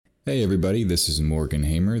Hey everybody, this is Morgan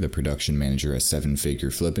Hamer, the production manager at Seven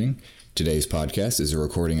Figure Flipping. Today's podcast is a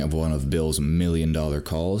recording of one of Bill's $1 million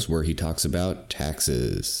calls where he talks about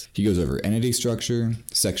taxes. He goes over entity structure,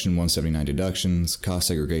 Section 179 deductions, cost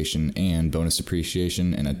segregation, and bonus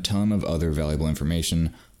depreciation, and a ton of other valuable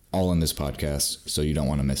information, all in this podcast, so you don't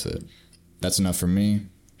want to miss it. That's enough from me.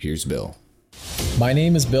 Here's Bill. My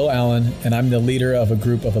name is Bill Allen, and I'm the leader of a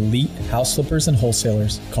group of elite house flippers and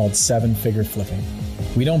wholesalers called Seven Figure Flipping.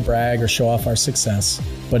 We don't brag or show off our success,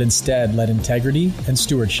 but instead let integrity and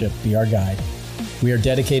stewardship be our guide. We are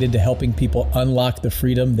dedicated to helping people unlock the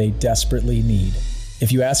freedom they desperately need.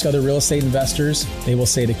 If you ask other real estate investors, they will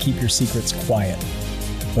say to keep your secrets quiet.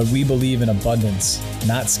 But we believe in abundance,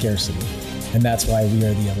 not scarcity, and that's why we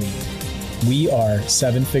are the elite. We are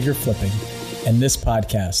Seven Figure Flipping, and this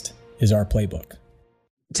podcast is our playbook.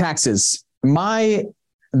 Taxes.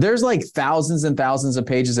 There's like thousands and thousands of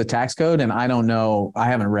pages of tax code, and I don't know. I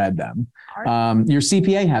haven't read them. Your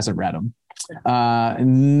CPA hasn't read them.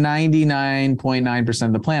 99.9%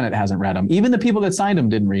 of the planet hasn't read them. Even the people that signed them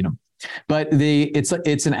didn't read them. But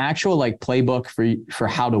it's an actual like playbook for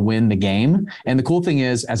how to win the game. And the cool thing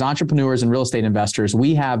is, as entrepreneurs and real estate investors,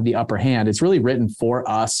 we have the upper hand. It's really written for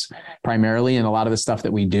us primarily in a lot of the stuff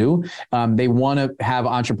that we do. They want to have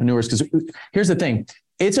entrepreneurs, because here's the thing.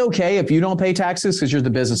 It's okay if you don't pay taxes because you're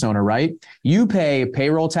the business owner, right? You pay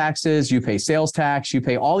payroll taxes, you pay sales tax, you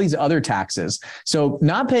pay all these other taxes. So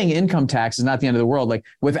not paying income tax is not the end of the world. Like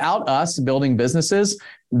without us building businesses,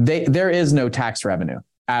 there is no tax revenue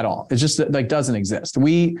at all. It's just like doesn't exist.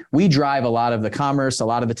 We drive a lot of the commerce, a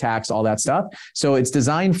lot of the tax, all that stuff. So it's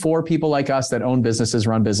designed for people like us that own businesses,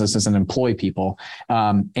 run businesses, and employ people,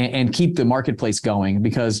 and keep the marketplace going,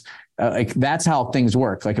 because like that's how things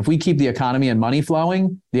work. Like if we keep the economy and money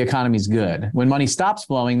flowing, the economy's good. When money stops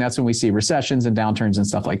flowing, that's when we see recessions and downturns and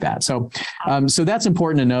stuff like that. So that's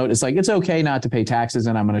important to note. It's like, it's okay not to pay taxes.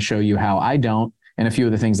 And I'm going to show you how I don't, and a few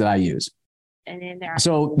of the things that I use.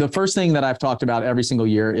 So the first thing that I've talked about every single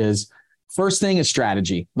year is, first thing is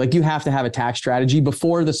strategy. Like you have to have a tax strategy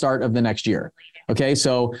before the start of the next year. Okay.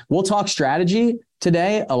 So we'll talk strategy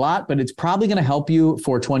today a lot, but it's probably going to help you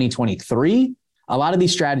for 2023. A lot of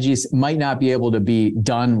these strategies might not be able to be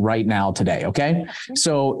done right now today. Okay.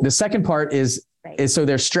 So the second part is so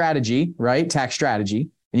there's strategy, right? Tax strategy.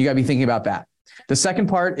 And you got to be thinking about that. The second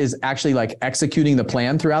part is actually like executing the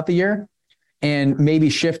plan throughout the year, and maybe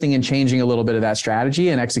shifting and changing a little bit of that strategy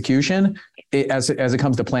and execution as it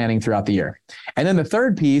comes to planning throughout the year. And then the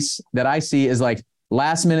third piece that I see is like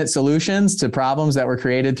last minute solutions to problems that were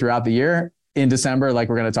created throughout the year in December. Like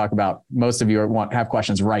we're going to talk about, most of you have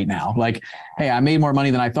questions right now. Like, hey, I made more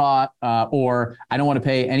money than I thought, or I don't want to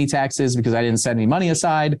pay any taxes because I didn't set any money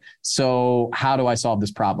aside. So how do I solve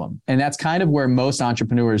this problem? And that's kind of where most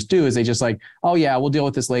entrepreneurs do, is they just like, oh yeah, we'll deal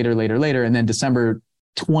with this later. And then December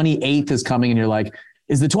 28th is coming and you're like,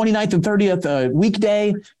 is the 29th and 30th a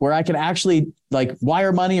weekday where I can actually like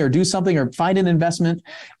wire money or do something or find an investment?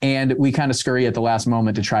 And we kind of scurry at the last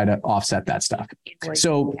moment to try to offset that stuff.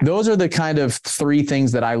 So those are the kind of three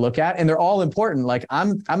things that I look at, and they're all important. Like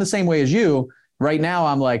I'm the same way as you right now.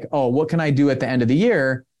 I'm like, oh, what can I do at the end of the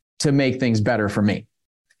year to make things better for me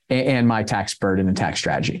and my tax burden and tax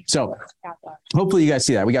strategy? So hopefully you guys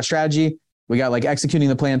see that. We got strategy. We got like executing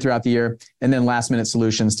the plan throughout the year, and then last minute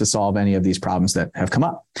solutions to solve any of these problems that have come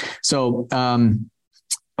up. So,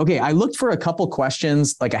 okay, I looked for a couple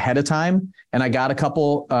questions like ahead of time, and I got a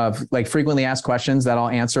couple of like frequently asked questions that I'll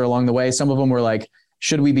answer along the way. Some of them were like,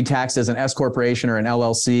 should we be taxed as an S corporation or an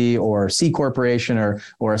LLC or C corporation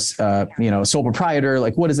or sole proprietor?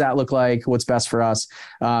 Like, what does that look like? What's best for us?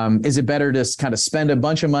 Is it better to kind of spend a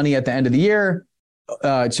bunch of money at the end of the year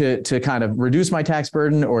to kind of reduce my tax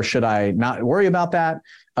burden, or should I not worry about that?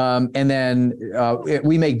 And then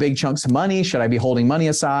we make big chunks of money. Should I be holding money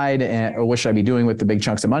aside, or what should I be doing with the big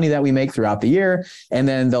chunks of money that we make throughout the year? And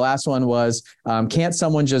then the last one was, can't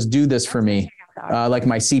someone just do this for me? Like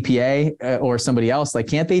my CPA or somebody else, like,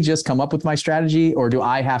 can't they just come up with my strategy, or do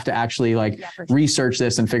I have to actually like research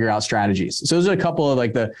this and figure out strategies? So those are a couple of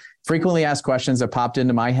like the frequently asked questions that popped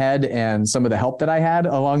into my head and some of the help that I had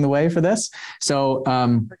along the way for this. So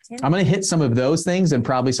I'm going to hit some of those things and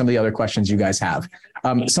probably some of the other questions you guys have.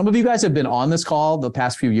 Some of you guys have been on this call the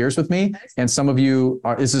past few years with me, and some of you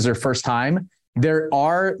this is your first time.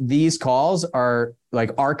 These calls are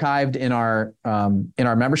like archived in our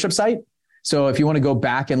membership site. So if you want to go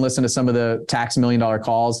back and listen to some of the tax $1 million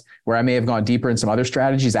calls where I may have gone deeper in some other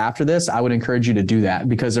strategies after this, I would encourage you to do that,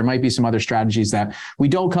 because there might be some other strategies that we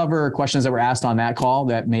don't cover, or questions that were asked on that call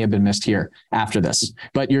that may have been missed here after this.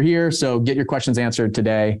 But you're here, so get your questions answered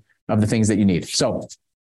today of the things that you need. So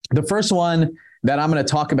the first one that I'm going to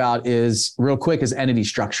talk about is real quick is entity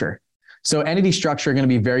structure. So entity structure are going to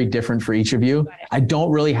be very different for each of you. I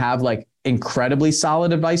don't really have like incredibly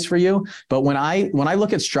solid advice for you, but when I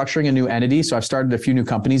look at structuring a new entity, so I've started a few new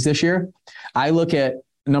companies this year, I look at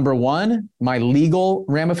number one, my legal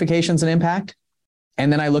ramifications and impact,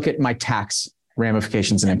 and then I look at my tax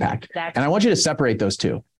ramifications and impact. And I want you to separate those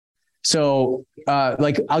two. So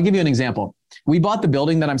like, I'll give you an example. We bought the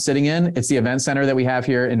building that I'm sitting in. It's the event center that we have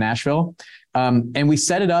here in Nashville. And we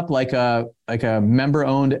set it up like a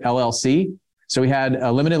member-owned LLC. So we had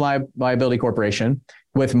a limited liability corporation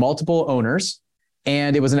with multiple owners,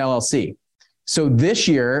 and it was an LLC. So this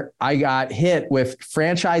year I got hit with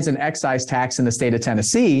franchise and excise tax in the state of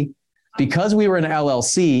Tennessee because we were an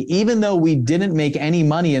LLC. Even though we didn't make any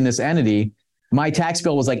money in this entity, my tax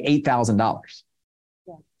bill was like $8,000.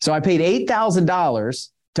 So I paid $8,000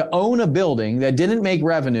 to own a building that didn't make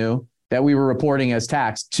revenue that we were reporting as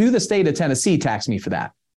tax to the state of Tennessee, taxed me for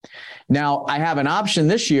that. Now I have an option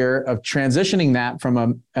this year of transitioning that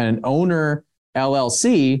from an owner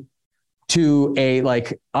LLC to a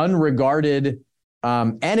like unregarded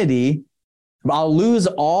entity. I'll lose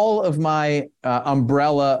all of my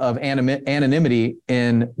umbrella of anonymity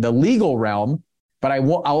in the legal realm, but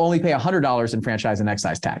I'll only pay $100 in franchise and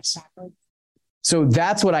excise tax. So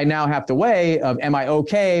that's what I now have to weigh of, am I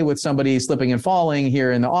okay with somebody slipping and falling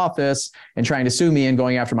here in the office and trying to sue me and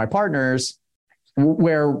going after my partners,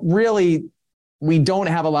 where really we don't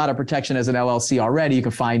have a lot of protection as an LLC already. You can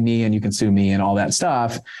find me and you can sue me and all that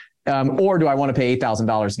stuff. Or do I want to pay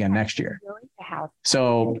 $8,000 again next year?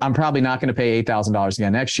 So I'm probably not going to pay $8,000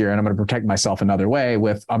 again next year. And I'm going to protect myself another way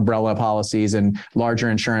with umbrella policies and larger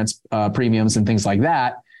insurance premiums and things like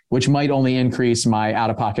that, which might only increase my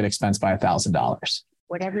out-of-pocket expense by $1,000.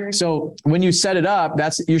 Whatever. So when you set it up,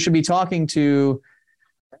 you should be talking to,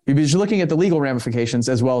 you're looking at the legal ramifications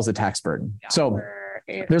as well as the tax burden. So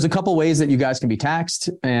there's a couple ways that you guys can be taxed.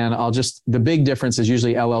 And the big difference is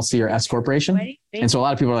usually LLC or S corporation. And so a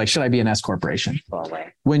lot of people are like, should I be an S corporation?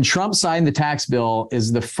 When Trump signed the tax bill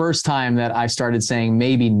is the first time that I started saying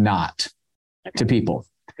maybe not to people.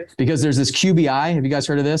 Because there's this QBI. Have you guys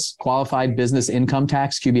heard of this? Qualified Business Income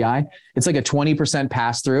Tax, QBI. It's like a 20%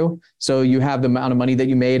 pass through. So you have the amount of money that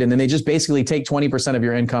you made, and then they just basically take 20% of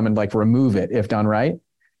your income and like remove it if done right.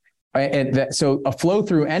 So a flow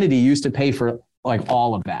through entity used to pay for like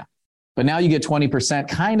all of that. But now you get 20%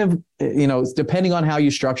 kind of, depending on how you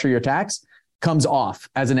structure your tax, comes off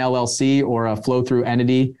as an LLC or a flow through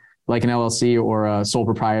entity like an LLC or a sole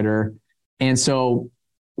proprietor. And so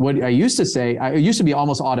what I used to say, it used to be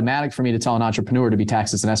almost automatic for me to tell an entrepreneur to be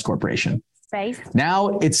taxed as an S corporation.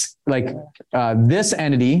 Now it's like this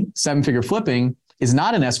entity, Seven Figure Flipping, is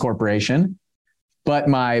not an S corporation, but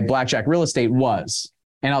my Blackjack Real Estate was.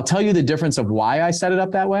 And I'll tell you the difference of why I set it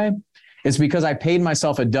up that way. It's because I paid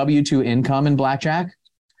myself a W-2 income in Blackjack.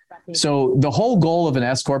 So the whole goal of an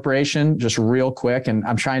S corporation, just real quick, and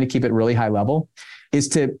I'm trying to keep it really high level, is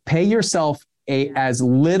to pay yourself as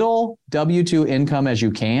little W-2 income as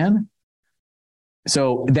you can,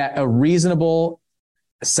 so that a reasonable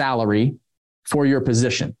salary for your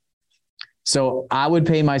position. So I would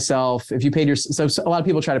pay myself, if you paid so a lot of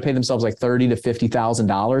people try to pay themselves like $30,000 to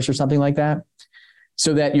 $50,000 or something like that,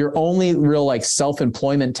 so that your only real like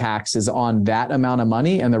self-employment tax is on that amount of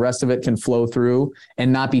money, and the rest of it can flow through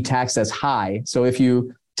and not be taxed as high. So if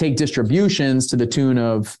you take distributions to the tune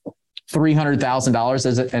of $300,000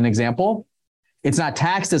 as an example, it's not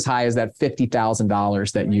taxed as high as that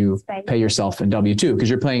 $50,000 that you pay yourself in W-2, because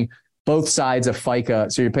you're paying both sides of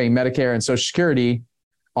FICA. So you're paying Medicare and Social Security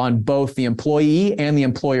on both the employee and the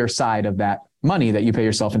employer side of that money that you pay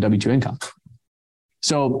yourself in W-2 income.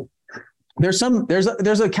 So there's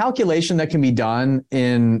a calculation that can be done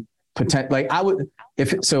in potential. Like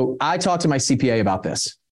I talk to my CPA about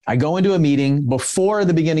this. I go into a meeting before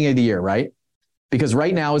the beginning of the year, right? Because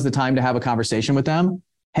right now is the time to have a conversation with them.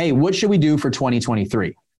 Hey, what should we do for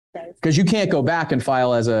 2023? Because you can't go back and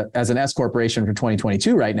file as an S corporation for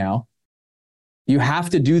 2022 right now. You have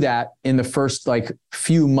to do that in the first like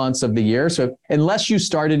few months of the year. So unless you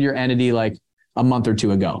started your entity like a month or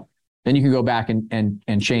two ago, then you can go back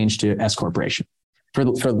and change to S corporation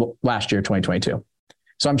for last year, 2022.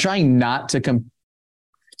 So I'm trying not to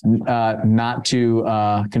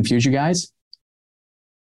confuse you guys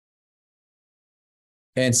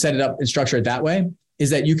and set it up and structure it that way. Is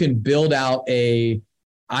that you can build out like a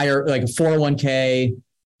 401k,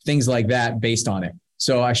 things like that based on it.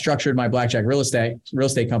 So I structured my Blackjack real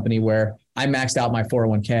estate company where I maxed out my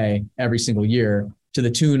 401k every single year to the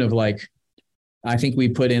tune of like, I think we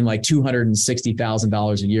put in like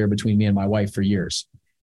 $260,000 a year between me and my wife for years.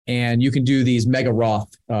 And you can do these mega Roth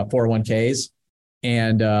 401ks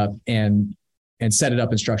and set it up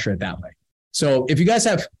and structure it that way. So if you guys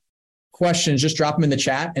have questions, just drop them in the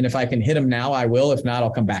chat. And if I can hit them now, I will. If not,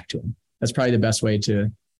 I'll come back to them. That's probably the best way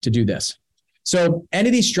to do this. So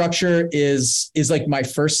entity structure is like my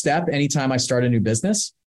first step anytime I start a new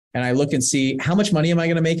business. And I look and see, how much money am I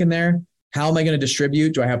going to make in there? How am I going to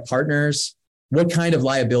distribute? Do I have partners? What kind of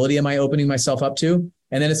liability am I opening myself up to?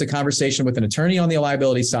 And then it's a conversation with an attorney on the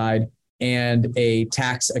liability side and a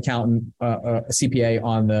tax accountant, a CPA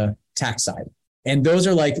on the tax side. And those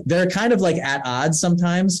are they're kind of like at odds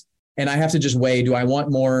sometimes. And I have to just weigh, do I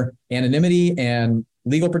want more anonymity and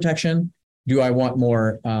legal protection? Do I want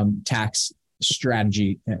more tax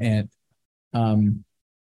strategy? And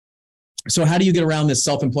so how do you get around this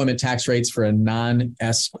self-employment tax rates for a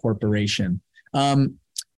non-S corporation?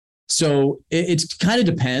 So it kind of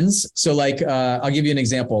depends. So I'll give you an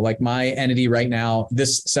example. Like my entity right now,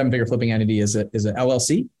 this 7-figure flipping entity is an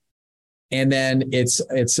LLC. And then it's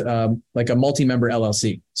like a multi-member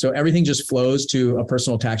LLC. So everything just flows to a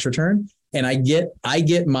personal tax return. And I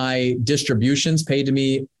get my distributions paid to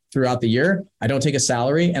me throughout the year. I don't take a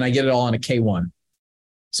salary, and I get it all on a K1.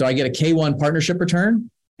 So I get a K1 partnership return,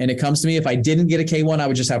 and it comes to me. If I didn't get a K1, I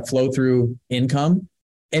would just have flow through income.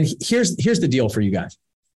 And here's the deal for you guys.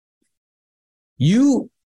 You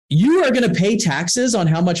are going to pay taxes on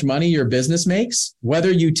how much money your business makes,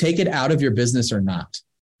 whether you take it out of your business or not.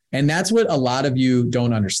 And that's what a lot of you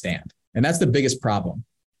don't understand. And that's the biggest problem.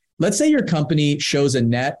 Let's say your company shows a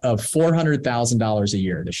net of $400,000 a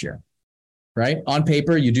year this year, right? On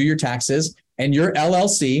paper, you do your taxes and your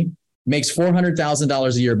LLC makes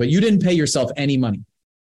 $400,000 a year, but you didn't pay yourself any money.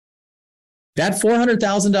 That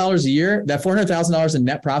 $400,000 a year, that $400,000 in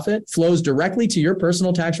net profit flows directly to your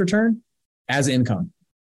personal tax return as income.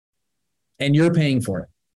 And you're paying for it.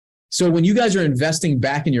 So when you guys are investing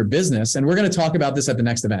back in your business, and we're going to talk about this at the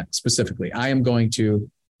next event specifically, I am going to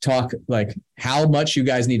talk like how much you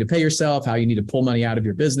guys need to pay yourself, how you need to pull money out of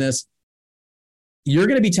your business. You're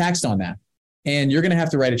going to be taxed on that. And you're going to have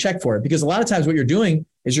to write a check for it, because a lot of times what you're doing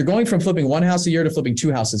is you're going from flipping one house a year to flipping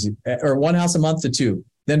 2 houses, or one house a month to 2,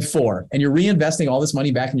 then 4. And you're reinvesting all this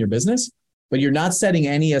money back in your business, but you're not setting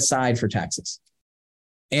any aside for taxes.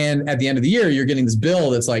 And at the end of the year, you're getting this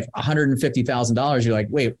bill that's like $150,000. You're like,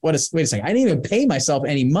 wait a second. I didn't even pay myself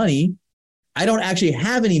any money. I don't actually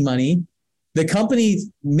have any money. The company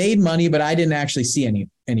made money, but I didn't actually see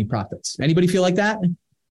any profits. Anybody feel like that?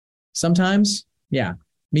 Sometimes? Yeah,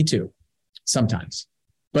 me too. Sometimes.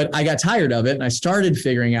 But I got tired of it, and I started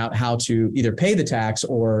figuring out how to either pay the tax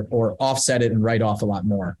or offset it and write off a lot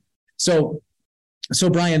more. So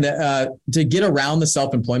Brian, to get around the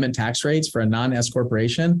self-employment tax rates for a non-S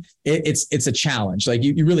corporation, it's a challenge. Like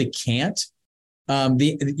you really can't.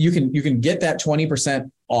 You can get that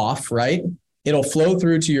 20% off, right? It'll flow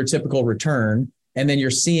through to your typical return, and then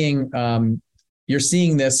you're seeing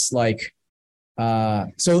this like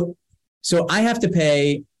so I have to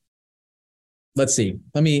pay. Let's see.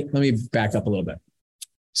 Let me back up a little bit.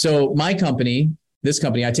 So my company, this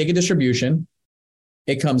company, I take a distribution.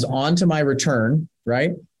 It comes onto my return,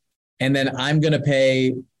 right? And then I'm going to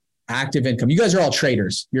pay active income. You guys are all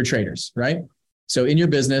traders. You're traders, right? So in your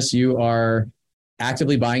business, you are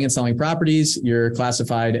actively buying and selling properties. You're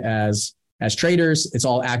classified as traders. It's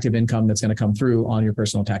all active income that's going to come through on your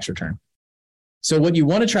personal tax return. So what you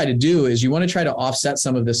want to try to do is you want to try to offset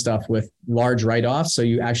some of this stuff with large write-offs, so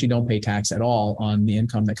you actually don't pay tax at all on the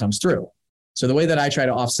income that comes through. So the way that I try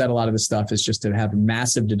to offset a lot of this stuff is just to have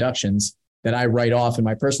massive deductions that I write off in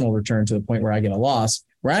my personal return to the point where I get a loss,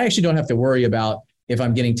 where I actually don't have to worry about if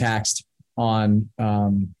I'm getting taxed on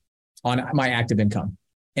my active income.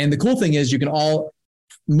 And the cool thing is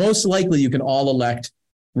most likely you can all elect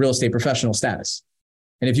real estate professional status.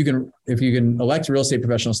 And if you can elect real estate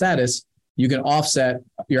professional status, you can offset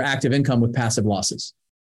your active income with passive losses,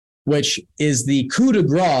 which is the coup de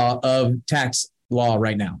grace of tax law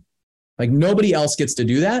right now. Like nobody else gets to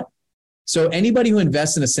do that. So anybody who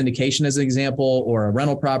invests in a syndication, as an example, or a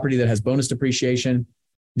rental property that has bonus depreciation,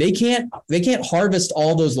 they can't harvest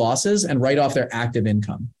all those losses and write off their active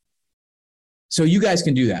income. So you guys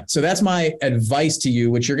can do that. So that's my advice to you,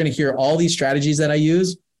 which you're going to hear all these strategies that I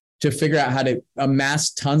use to figure out how to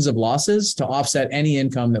amass tons of losses to offset any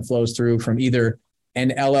income that flows through from either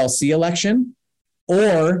an LLC election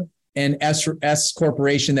or an S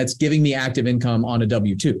corporation that's giving me active income on a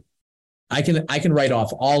W-2. I can write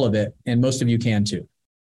off all of it, and most of you can too.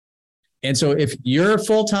 And so if you're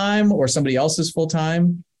full-time or somebody else is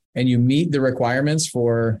full-time and you meet the requirements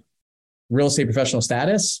for real estate professional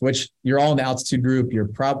status, which you're all in the Altitude group, you're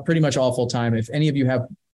pretty much all full-time. If any of you have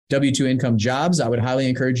W-2 income jobs, I would highly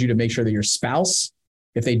encourage you to make sure that your spouse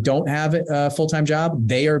If they don't have a full-time job,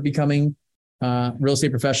 they are becoming real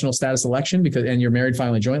estate professional status election and you're married,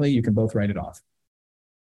 filing jointly, you can both write it off.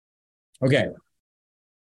 Okay.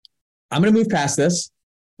 I'm going to move past this,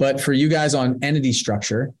 but for you guys on entity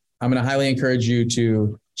structure, I'm going to highly encourage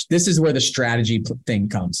you this is where the strategy thing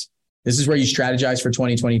comes. This is where you strategize for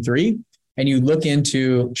 2023 and you look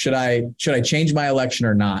into, should I change my election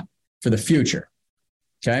or not for the future?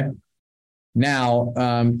 Okay. Now,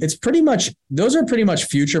 those are pretty much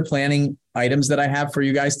future planning items that I have for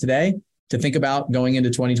you guys today to think about going into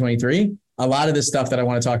 2023. A lot of this stuff that I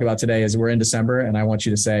want to talk about today is we're in December and I want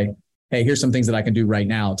you to say, hey, here's some things that I can do right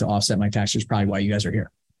now to offset my taxes, probably why you guys are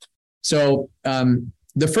here. So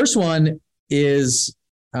the first one is,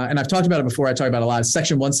 and I've talked about it before, I talk about a lot of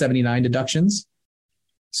Section 179 deductions.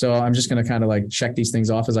 So I'm just going to kind of like check these things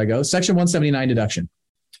off as I go. Section 179 deduction.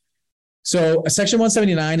 So a Section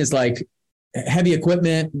 179 is like heavy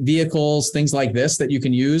equipment, vehicles, things like this that you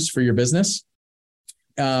can use for your business.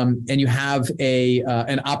 And you have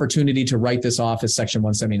an opportunity to write this off as Section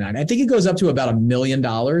 179. I think it goes up to about $1 million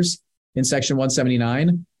in Section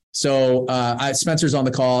 179. So Spencer's on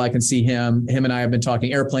the call. I can see him. Him and I have been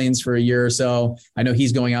talking airplanes for a year or so. I know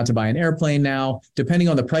he's going out to buy an airplane now. Depending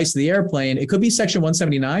on the price of the airplane, it could be Section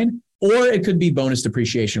 179 or it could be bonus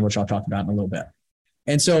depreciation, which I'll talk about in a little bit.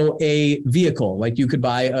 And so a vehicle, like you could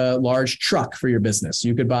buy a large truck for your business.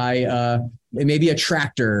 You could buy maybe a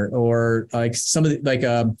tractor or like some of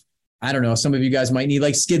the, I don't know, some of you guys might need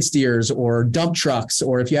like skid steers or dump trucks,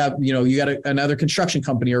 or if you have, you got another construction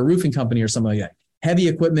company or a roofing company or something like that. Heavy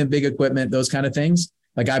equipment, big equipment, those kind of things.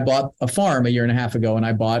 Like I bought a farm 1.5 years ago and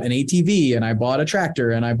I bought an ATV and I bought a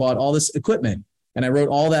tractor and I bought all this equipment and I wrote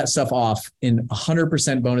all that stuff off in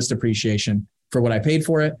 100% bonus depreciation for what I paid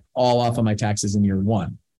for it, all off of my taxes in year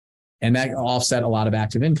one. And that offset a lot of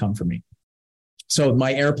active income for me. So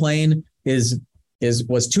my airplane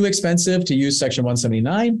was too expensive to use Section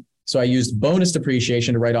 179. So I used bonus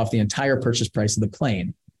depreciation to write off the entire purchase price of the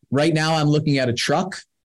plane. Right now, I'm looking at a truck.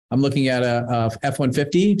 I'm looking at a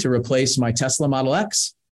F-150 to replace my Tesla Model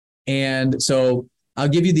X. And so I'll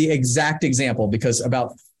give you the exact example because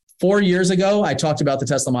about 4 years ago, I talked about the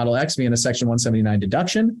Tesla Model X being a Section 179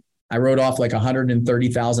 deduction. I wrote off like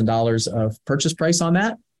 $130,000 of purchase price on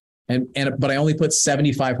that. But I only put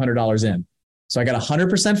 $7,500 in. So I got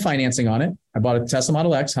 100% financing on it. I bought a Tesla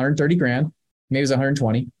Model X, 130 grand, maybe it was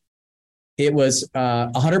 120. It was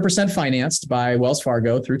 100% financed by Wells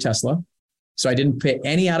Fargo through Tesla. So I didn't pay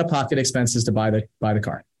any out-of-pocket expenses to buy the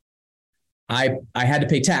car. I had to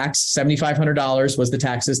pay tax. $7,500 was the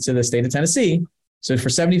taxes to the state of Tennessee. So for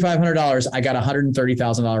 $7,500, I got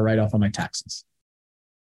 $130,000 write-off on my taxes.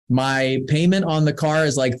 My payment on the car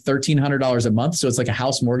is like $1,300 a month. So it's like a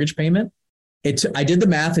house mortgage payment. I did the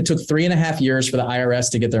math. It took 3.5 years for the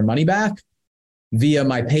IRS to get their money back via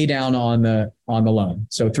my pay down on the loan.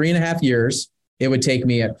 So 3.5 years, it would take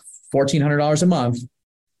me at $1,400 a month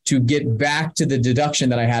to get back to the deduction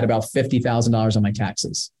that I had about $50,000 on my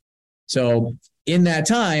taxes. So in that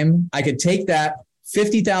time, I could take that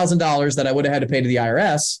 $50,000 that I would have had to pay to the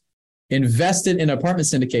IRS, invest it in apartment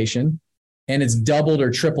syndication, and it's doubled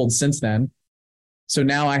or tripled since then. So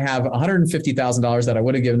now I have $150,000 that I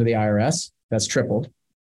would have given to the IRS. That's tripled.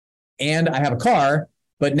 And I have a car,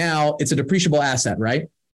 but now it's a depreciable asset, right?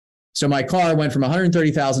 So my car went from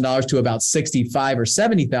 $130,000 to about $65,000 or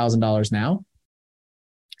 $70,000 now.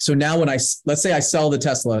 So now let's say I sell the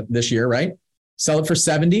Tesla this year, right? Sell it for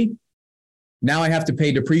 70. Now I have to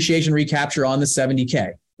pay depreciation recapture on the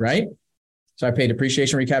 70K, right? So I pay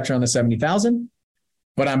depreciation recapture on the 70,000,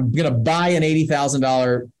 but I'm going to buy an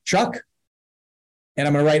 $80,000 truck and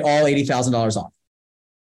I'm going to write all $80,000 off.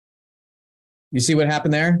 You see what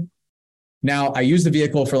happened there? Now I used the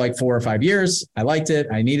vehicle for like 4 or 5 years. I liked it.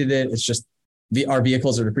 I needed it. It's just our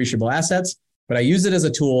vehicles are depreciable assets, but I used it as a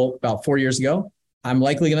tool about 4 years ago. I'm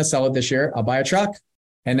likely going to sell it this year. I'll buy a truck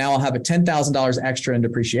and now I'll have a $10,000 extra in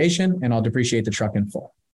depreciation and I'll depreciate the truck in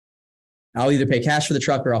full. I'll either pay cash for the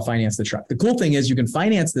truck or I'll finance the truck. The cool thing is you can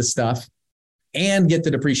finance this stuff and get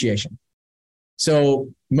the depreciation.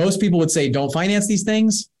 So most people would say, don't finance these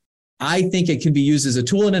things. I think it can be used as a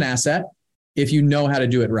tool and an asset if you know how to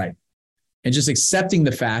do it right. And just accepting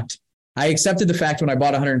the fact, I accepted the fact when I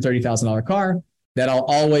bought a $130,000 car that I'll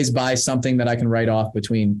always buy something that I can write off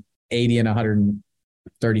between $80,000 and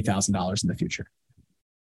 $130,000 in the future.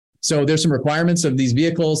 So there's some requirements of these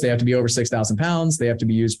vehicles. They have to be over 6,000 pounds. They have to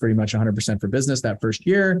be used pretty much 100% for business that first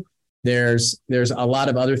year. There's a lot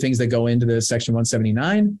of other things that go into the Section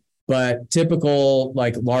 179, but typical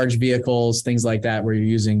like large vehicles, things like that, where you're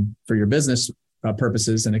using for your business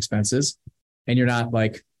purposes and expenses, and you're not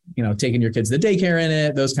like, taking your kids to daycare in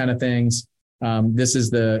it, those kind of things. this is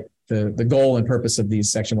the goal and purpose of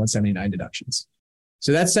these Section 179 deductions.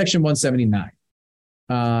 So that's Section 179.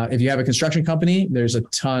 If you have a construction company, there's a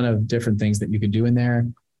ton of different things that you could do in there,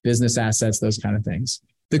 business assets, those kind of things.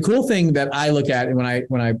 The cool thing that I look at when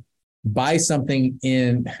I buy something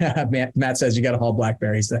in, Matt says you got to haul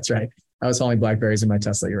blackberries. That's right. I was hauling blackberries in my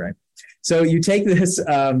Tesla. You're right. So you take this,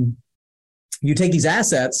 you take these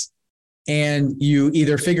assets and you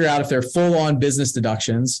either figure out if they're full on business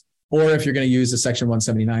deductions or if you're going to use the Section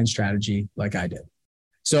 179 strategy like I did.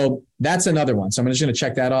 So that's another one. So I'm just going to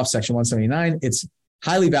check that off, Section 179. It's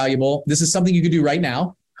highly valuable. This is something you could do right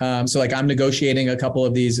now. So like I'm negotiating a couple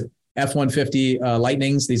of these F-150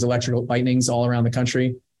 Lightnings, these electrical Lightnings all around the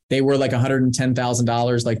country. They were like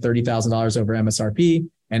 $110,000, like $30,000 over MSRP.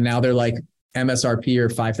 And now they're like MSRP or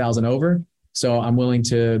 5,000 over. So I'm willing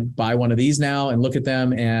to buy one of these now and look at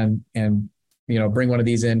them and bring one of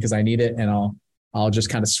these in because I need it. And I'll just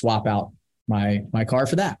kind of swap out my car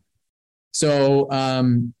for that. So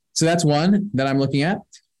that's one that I'm looking at.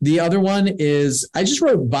 The other one is I just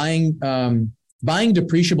wrote buying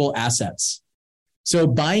depreciable assets. So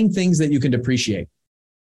buying things that you can depreciate.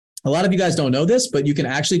 A lot of you guys don't know this, but you can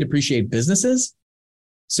actually depreciate businesses.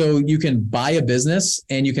 So you can buy a business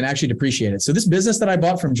and you can actually depreciate it. So this business that I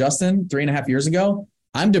bought from Justin 3.5 years ago,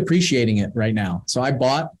 I'm depreciating it right now. So I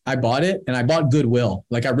bought it and I bought goodwill.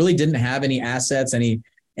 Like I really didn't have any assets, any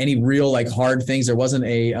real like hard things. There wasn't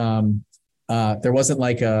an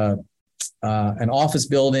office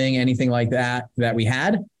building, anything like that we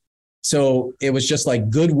had. So it was just like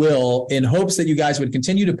goodwill in hopes that you guys would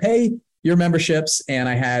continue to pay your memberships. And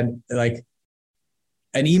I had like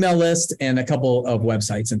an email list and a couple of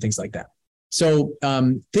websites and things like that. So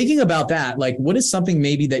thinking about that, like what is something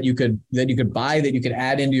maybe that you could buy that you could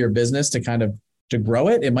add into your business to grow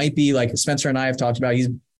it? It might be like Spencer and I have talked about, he's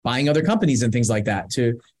buying other companies and things like that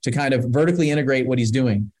to kind of vertically integrate what he's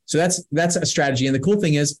doing. So that's a strategy. And the cool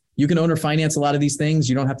thing is you can owner finance a lot of these things.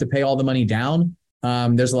 You don't have to pay all the money down.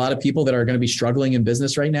 There's a lot of people that are going to be struggling in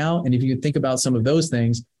business right now. And if you think about some of those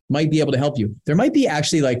things, might be able to help you. There might be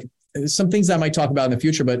actually like some things I might talk about in the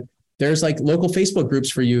future, but there's like local Facebook groups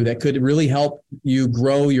for you that could really help you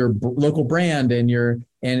grow your local brand and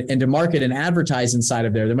to market and advertise inside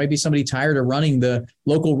of there. There might be somebody tired of running the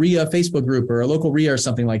local RIA Facebook group or a local RIA or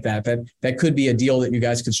something like that. That could be a deal that you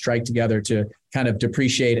guys could strike together to kind of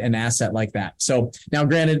depreciate an asset like that. So now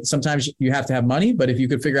granted, sometimes you have to have money, but if you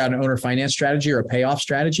could figure out an owner finance strategy or a payoff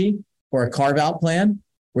strategy or a carve out plan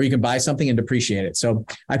where you can buy something and depreciate it. So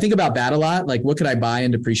I think about that a lot. Like what could I buy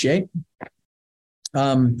and depreciate?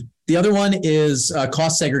 The other one is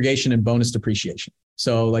cost segregation and bonus depreciation.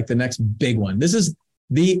 So like the next big one, this is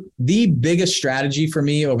the biggest strategy for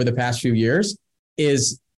me over the past few years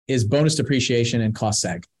is bonus depreciation and cost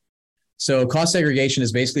seg. So cost segregation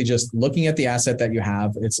is basically just looking at the asset that you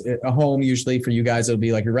have. It's a home. Usually for you guys, it'll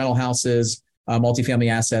be like your rental houses, multifamily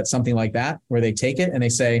assets, something like that, where they take it and they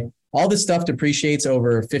say, all this stuff depreciates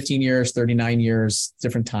over 15 years, 39 years,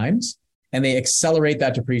 different times. And they accelerate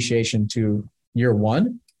that depreciation to year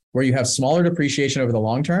one, where you have smaller depreciation over the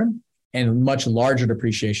long term and much larger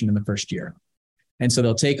depreciation in the first year. And so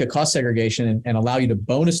they'll take a cost segregation and allow you to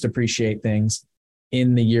bonus depreciate things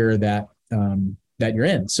in the year that you're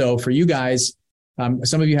in. So for you guys,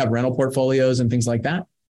 some of you have rental portfolios and things like that.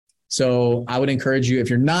 So I would encourage you, if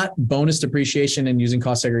you're not bonus depreciation and using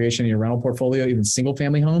cost segregation in your rental portfolio, even single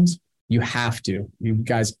family homes, you have to. You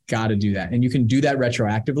guys got to do that. And you can do that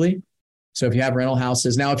retroactively. So if you have rental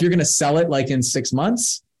houses, now, if you're going to sell it like in 6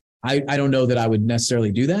 months, I don't know that I would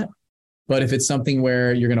necessarily do that. But if it's something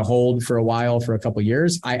where you're going to hold for a while, for a couple of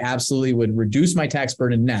years, I absolutely would reduce my tax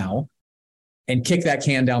burden now and kick that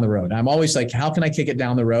can down the road. I'm always like, how can I kick it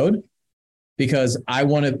down the road? Because I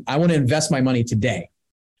want to invest my money today.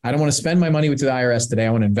 I don't want to spend my money with the IRS today. I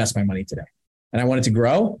want to invest my money today. And I want it to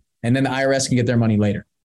grow. And then the IRS can get their money later.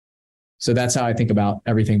 So that's how I think about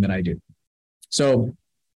everything that I do. So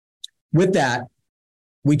with that,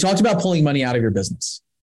 we talked about pulling money out of your business.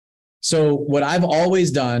 So what I've always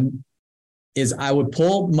done is I would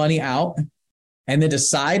pull money out and then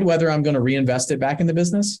decide whether I'm going to reinvest it back in the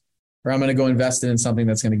business or I'm going to go invest it in something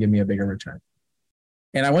that's going to give me a bigger return.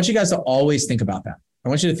 And I want you guys to always think about that. I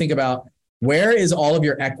want you to think about, where is all of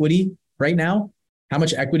your equity right now? How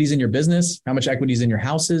much equity is in your business? How much equity is in your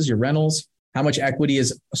houses, your rentals? How much equity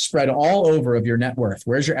is spread all over of your net worth?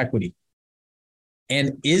 Where's your equity?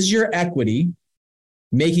 And is your equity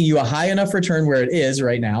making you a high enough return where it is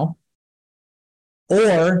right now?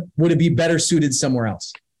 Or would it be better suited somewhere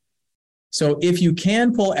else? So if you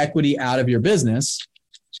can pull equity out of your business,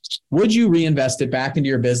 would you reinvest it back into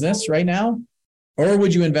your business right now? Or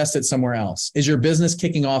would you invest it somewhere else? Is your business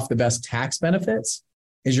kicking off the best tax benefits?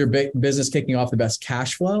 Is your business kicking off the best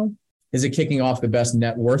cash flow? Is it kicking off the best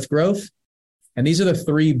net worth growth? And these are the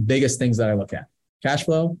three biggest things that I look at: cash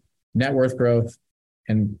flow, net worth growth,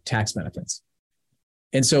 and tax benefits.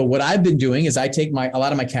 And so what I've been doing is I take a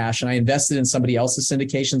lot of my cash and I invest it in somebody else's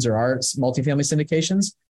syndications or our multifamily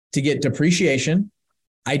syndications to get depreciation.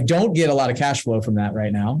 I don't get a lot of cash flow from that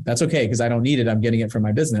right now. That's okay, because I don't need it. I'm getting it from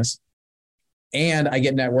my business. And I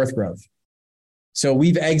get net worth growth. So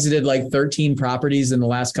we've exited like 13 properties in the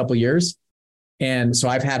last couple of years. And so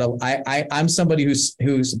I've had I'm somebody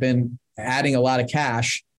who's been adding a lot of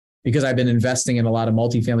cash because I've been investing in a lot of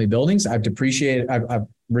multifamily buildings. I've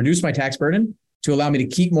reduced my tax burden to allow me to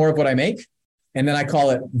keep more of what I make. And then I call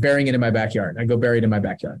it burying it in my backyard. I go bury it in my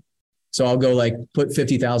backyard. So I'll go like put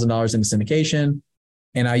 $50,000 into syndication.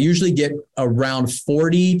 And I usually get around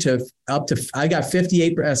 40 to up to, I got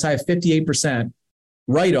 58%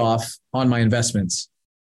 write-off on my investments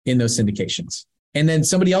in those syndications. And then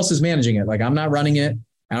somebody else is managing it. Like, I'm not running it.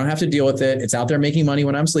 I don't have to deal with it. It's out there making money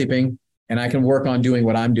when I'm sleeping, and I can work on doing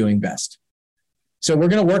what I'm doing best. So we're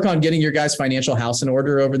going to work on getting your guys' financial house in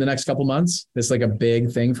order over the next couple months. This is like a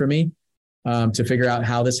big thing for me to figure out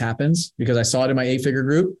how this happens, because I saw it in my 8-figure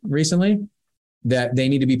group recently that they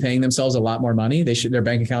need to be paying themselves a lot more money. Their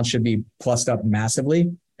bank accounts should be plussed up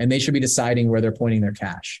massively, and they should be deciding where they're pointing their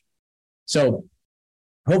cash. So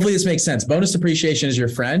hopefully this makes sense. Bonus depreciation is your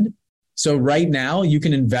friend. So right now you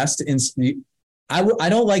can invest in, I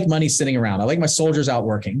don't like money sitting around. I like my soldiers out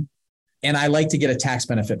working, and I like to get a tax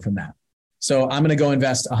benefit from that. So I'm going to go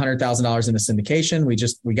invest $100,000 in a syndication.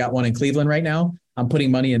 We got one in Cleveland right now. I'm putting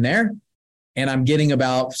money in there, and I'm getting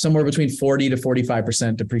about somewhere between 40 to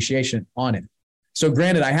 45% depreciation on it. So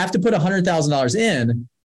granted, I have to put $100,000 in,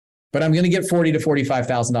 but I'm going to get $40,000 to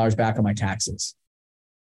 $45,000 back on my taxes.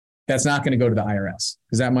 That's not going to go to the IRS,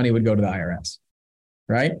 because that money would go to the IRS,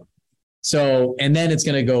 right? So, and then it's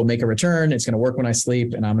going to go make a return. It's going to work when I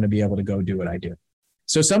sleep, and I'm going to be able to go do what I do.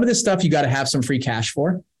 So some of this stuff you got to have some free cash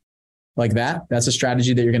for, like that. That's a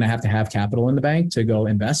strategy that you're going to have capital in the bank to go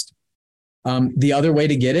invest. The other way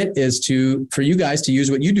to get it is for you guys to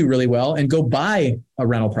use what you do really well and go buy a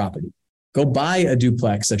rental property. Go buy a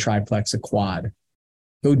duplex, a triplex, a quad.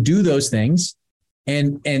 Go do those things.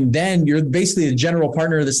 And then you're basically the general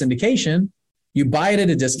partner of the syndication. You buy it at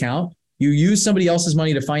a discount. You use somebody else's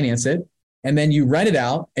money to finance it. And then you rent it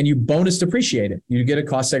out and you bonus depreciate it. You get a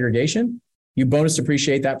cost segregation. You bonus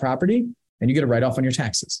depreciate that property, and you get a write-off on your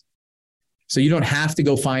taxes. So you don't have to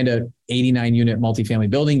go find a 89-unit multifamily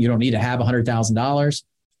building. You don't need to have $100,000.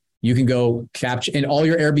 You can go capture in all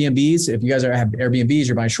your Airbnbs. If you guys have Airbnbs,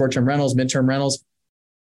 you're buying short-term rentals, midterm rentals,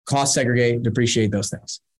 cost segregate, depreciate those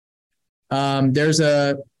things. There's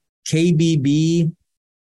a KBB,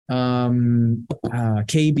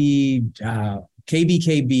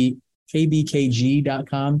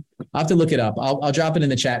 KBKG.com. I'll have to look it up. I'll drop it in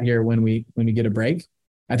the chat here when we get a break.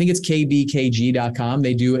 I think it's KBKG.com.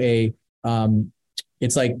 They do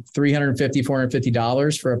it's like $350,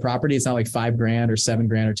 $450 for a property. It's not like $5,000 or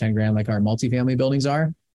 $7,000 or $10,000 like our multifamily buildings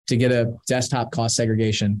are, to get a desktop cost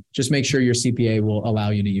segregation. Just make sure your CPA will allow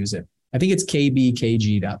you to use it. I think it's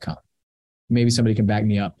KBKG.com. Maybe somebody can back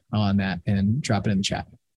me up on that and drop it in the chat.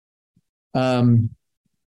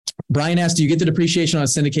 Brian asked, do you get the depreciation on a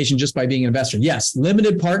syndication just by being an investor? Yes.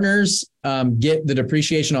 Limited partners get the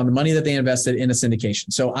depreciation on the money that they invested in a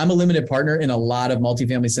syndication. So I'm a limited partner in a lot of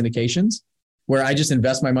multifamily syndications where I just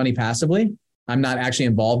invest my money passively. I'm not actually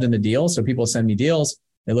involved in the deal. So people send me deals.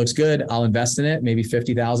 It looks good. I'll invest in it, maybe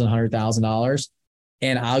 $50,000, $100,000.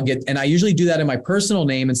 And I usually do that in my personal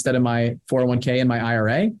name instead of my 401k and my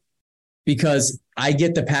IRA, because I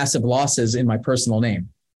get the passive losses in my personal name.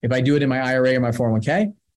 If I do it in my IRA or my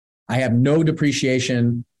 401k, I have no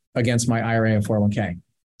depreciation against my IRA and 401k.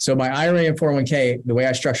 So my IRA and 401k, the way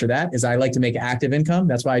I structure that is I like to make active income.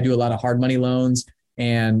 That's why I do a lot of hard money loans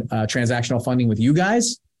and transactional funding with you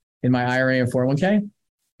guys in my IRA and 401k,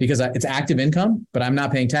 because it's active income, but I'm not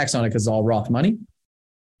paying tax on it because it's all Roth money.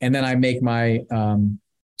 And then I make my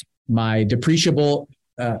my depreciable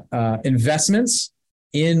investments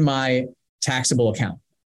in my taxable account,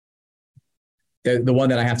 the one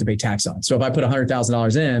that I have to pay tax on. So if I put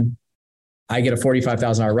 $100,000 in, I get a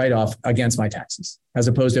 $45,000 write-off against my taxes, as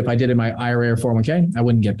opposed to if I did it in my IRA or 401k, I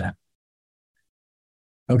wouldn't get that.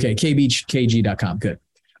 Okay, kbkg.com, good.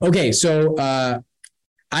 Okay, so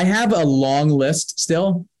I have a long list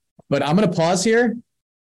still, but I'm going to pause here,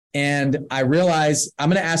 and I realize I'm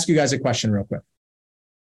going to ask you guys a question real quick.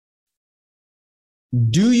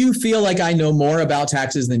 Do you feel like I know more about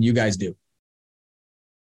taxes than you guys do?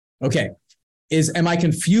 Okay. am I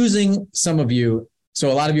confusing some of you?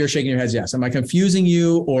 So a lot of you are shaking your heads. Yes. Am I confusing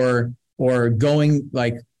you or going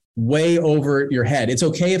like way over your head? It's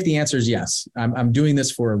okay if the answer is yes. I'm doing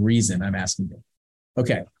this for a reason. I'm asking you.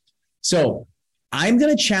 Okay. So I'm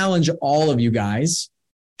going to challenge all of you guys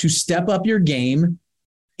to step up your game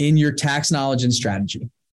in your tax knowledge and strategy.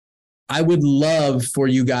 I would love for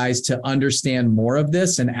you guys to understand more of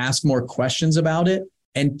this and ask more questions about it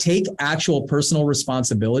and take actual personal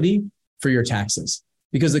responsibility for your taxes.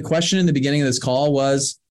 Because the question in the beginning of this call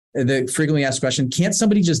was the frequently asked question, can't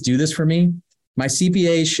somebody just do this for me? My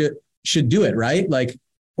CPA should do it, right? Like,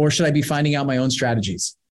 or should I be finding out my own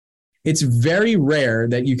strategies? It's very rare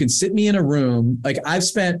that you can sit me in a room. Like I've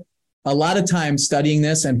spent a lot of time studying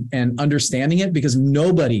this and understanding it because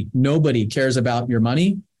nobody cares about your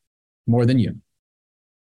money more than you.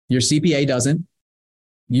 Your CPA doesn't.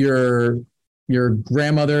 Your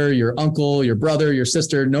grandmother, your uncle, your brother, your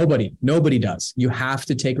sister, nobody does. You have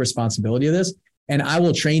to take responsibility of this. And I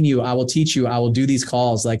will train you. I will teach you. I will do these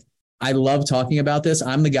calls. Like I love talking about this.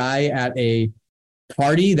 I'm the guy at a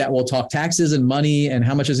party that will talk taxes and money and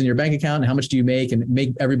how much is in your bank account and how much do you make and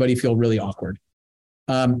make everybody feel really awkward.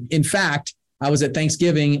 In fact, I was at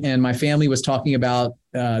Thanksgiving and my family was talking about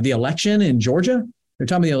the election in Georgia. They're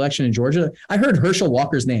talking about the election in Georgia. I heard Herschel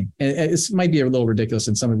Walker's name. And this might be a little ridiculous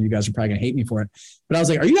and some of you guys are probably going to hate me for it. But I was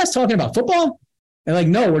like, are you guys talking about football? And like,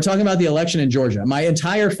 no, we're talking about the election in Georgia. My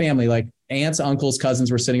entire family, like aunts, uncles,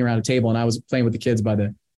 cousins were sitting around a table and I was playing with the kids by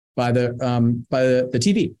the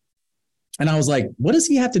TV. And I was like, what does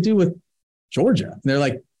he have to do with Georgia? And they're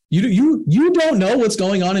like, you don't know what's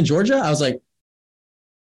going on in Georgia? I was like,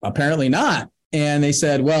 apparently not. And they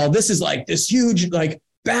said, well, this is like this huge like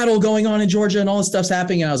battle going on in Georgia and all this stuff's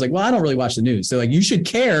happening. And I was like, well, I don't really watch the news. They're like, you should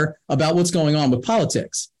care about what's going on with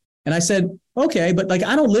politics. And I said, okay, but like,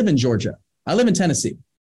 I don't live in Georgia. I live in Tennessee.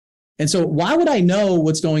 And so why would I know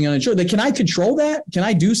what's going on in Georgia? Can I control that? Can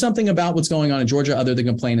I do something about what's going on in Georgia other than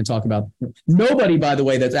complain and talk about? Nobody, by the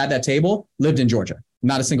way, that's at that table lived in Georgia.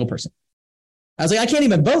 Not a single person. I was like, I can't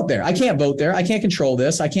even vote there. I can't vote there. I can't control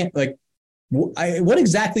this. I can't like, what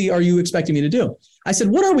exactly are you expecting me to do? I said,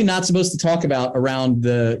 what are we not supposed to talk about around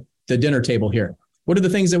the dinner table here? What are the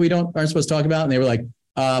things that we aren't supposed to talk about? And they were like,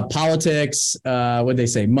 politics, what did they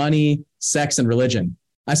say? Money, sex, and religion.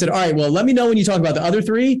 I said, all right, well, let me know when you talk about the other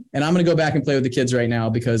three. And I'm going to go back and play with the kids right now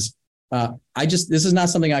because this is not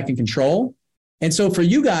something I can control. And so for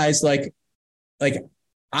you guys, like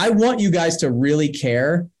I want you guys to really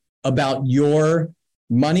care about your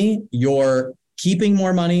money, your keeping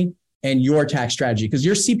more money, and your tax strategy. Because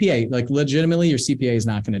your CPA, like legitimately, your CPA is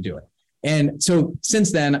not going to do it. And so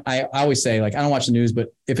since then, I always say, like, I don't watch the news,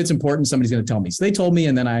 but if it's important, somebody's going to tell me. So they told me,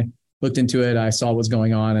 and then I looked into it. I saw what's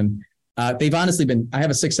going on. And they've honestly been, I have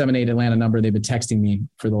a 678 Atlanta number. They've been texting me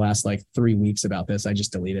for the last like 3 weeks about this. I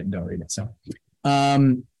just delete it and don't read it. So,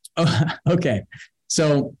 okay.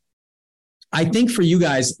 So I think for you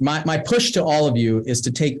guys, my push to all of you is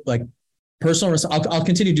to take like personal, I'll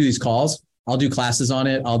continue to do these calls. I'll do classes on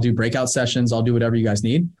it. I'll do breakout sessions. I'll do whatever you guys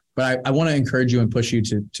need. But I want to encourage you and push you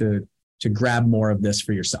to grab more of this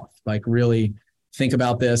for yourself. Like really think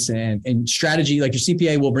about this and strategy. Like your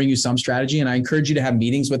CPA will bring you some strategy. And I encourage you to have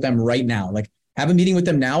meetings with them right now. Like have a meeting with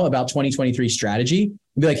them now about 2023 strategy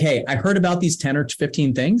and be like, hey, I heard about these 10 or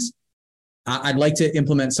 15 things. I'd like to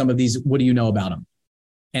implement some of these. What do you know about them?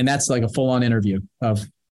 And that's like a full-on interview of,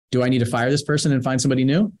 do I need to fire this person and find somebody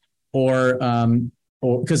new? Or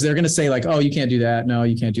because they're going to say like, oh, you can't do that. No,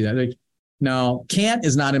 you can't do that. Like, no, can't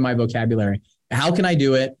is not in my vocabulary. How can I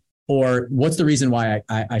do it? Or what's the reason why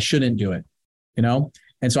I shouldn't do it? You know?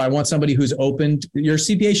 And so I want somebody who's open. Your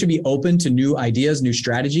CPA should be open to new ideas, new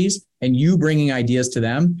strategies, and you bringing ideas to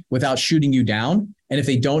them without shooting you down. And if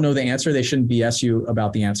they don't know the answer, they shouldn't BS you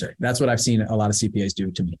about the answer. That's what I've seen a lot of CPAs do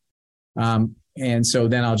to me. And so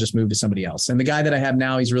then I'll just move to somebody else. And the guy that I have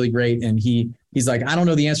now, he's really great. And he's like, I don't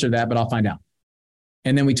know the answer to that, but I'll find out.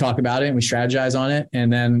 And then we talk about it and we strategize on it.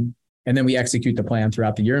 And then we execute the plan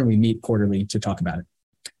throughout the year and we meet quarterly to talk about it.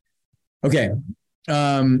 Okay.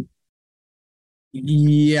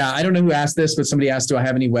 Yeah, I don't know who asked this, but somebody asked, do I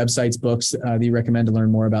have any websites, books that you recommend to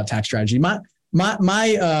learn more about tax strategy?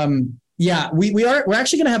 Yeah, we're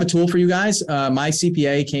actually going to have a tool for you guys. My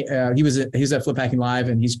CPA, he was at Flip Hacking Live,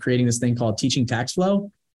 and he's creating this thing called Teaching Tax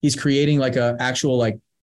Flow. He's creating like a actual like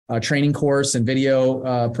training course and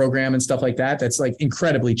video program and stuff like that. That's like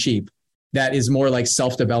incredibly cheap. That is more like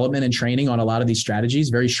self-development and training on a lot of these strategies,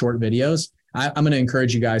 very short videos. I'm going to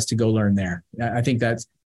encourage you guys to go learn there. I think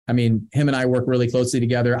him and I work really closely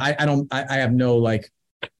together. I have no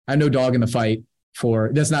dog in the fight for,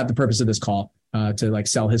 that's not the purpose of this call, to like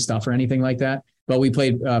sell his stuff or anything like that. but we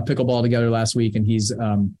played pickleball together last week, and he's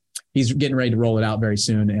getting ready to roll it out very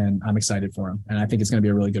soon, and I'm excited for him. And I think it's going to be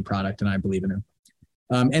a really good product, and I believe in him.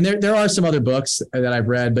 And there are some other books that I've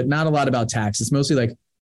read, but not a lot about tax. It's mostly like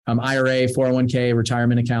IRA, 401k,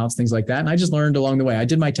 retirement accounts, things like that. And I just learned along the way. I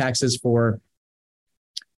did my taxes for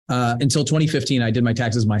until 2015. I did my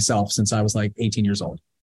taxes myself since I was like 18 years old.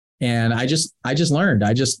 And I just learned.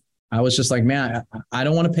 I was just like, man, I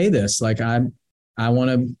don't want to pay this. Like I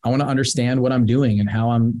want to understand what I'm doing and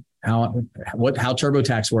how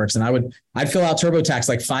TurboTax works. And I'd fill out TurboTax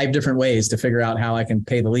like 5 different ways to figure out how I can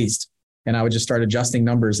pay the least. And I would just start adjusting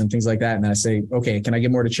numbers and things like that. And then I say, okay, can I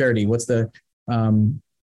give more to charity? What's the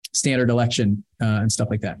standard election and stuff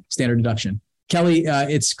like that? Standard deduction. Kelly,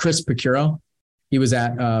 it's Chris Picuro. He was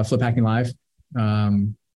at Flip Hacking Live,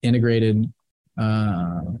 integrated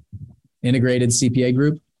CPA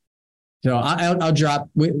group. So I'll drop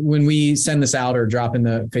when we send this out or drop in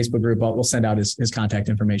the Facebook group. We'll send out his contact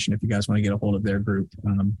information if you guys want to get a hold of their group.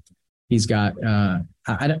 He's got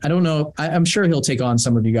I don't know. I'm sure he'll take on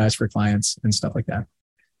some of you guys for clients and stuff like that.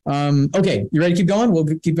 Okay, you ready to keep going? We'll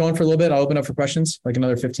keep going for a little bit. I'll open up for questions, like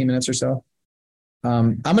another 15 minutes or so.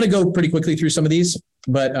 I'm going to go pretty quickly through some of these,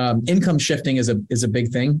 but income shifting is a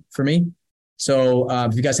big thing for me. So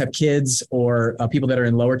if you guys have kids or people that are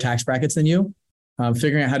in lower tax brackets than you,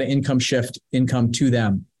 figuring out how to income shift income to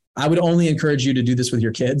them. I would only encourage you to do this with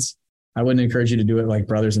your kids. I wouldn't encourage you to do it like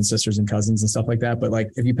brothers and sisters and cousins and stuff like that. But like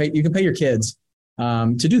if you can pay your kids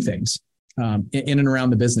to do things in and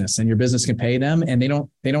around the business, and your business can pay them, and they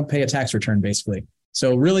don't pay a tax return basically.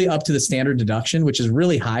 So really up to the standard deduction, which is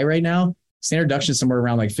really high right now. Standard deduction is somewhere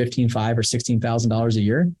around like $15,500 or $16,000 a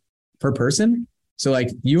year per person. So like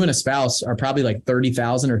you and a spouse are probably like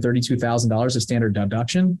 $30,000 or $32,000 of standard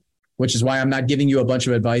deduction, which is why I'm not giving you a bunch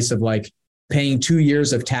of advice of like paying 2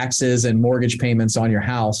 years of taxes and mortgage payments on your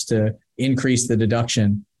house to increase the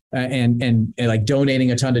deduction and like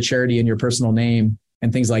donating a ton to charity in your personal name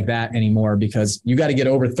and things like that anymore, because you got to get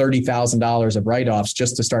over $30,000 of write-offs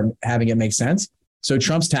just to start having it make sense. So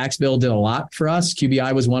Trump's tax bill did a lot for us.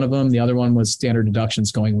 QBI was one of them. The other one was standard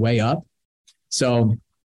deductions going way up. So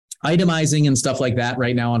itemizing and stuff like that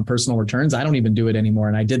right now on personal returns, I don't even do it anymore.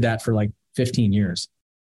 And I did that for like 15 years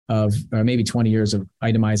or maybe 20 years of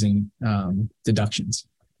itemizing deductions.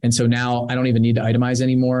 And so now I don't even need to itemize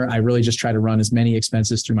anymore. I really just try to run as many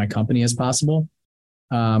expenses through my company as possible,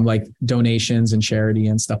 like donations and charity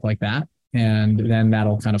and stuff like that. And then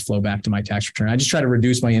that'll kind of flow back to my tax return. I just try to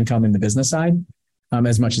reduce my income in the business side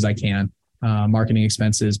as much as I can, marketing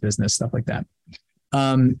expenses, business, stuff like that.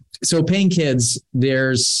 So paying kids,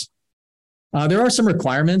 there are some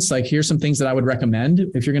requirements. Like here's some things that I would recommend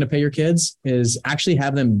if you're going to pay your kids is actually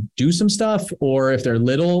have them do some stuff, or if they're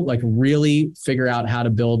little, like really figure out how to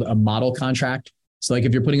build a model contract. So like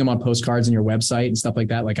if you're putting them on postcards in your website and stuff like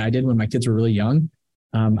that, like I did when my kids were really young.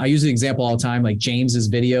 I use the example all the time, like James's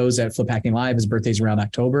videos at Flip Hacking Live. His birthday's around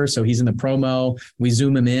October. So he's in the promo. We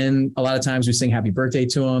zoom him in. A lot of times we sing happy birthday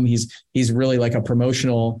to him. He's really like a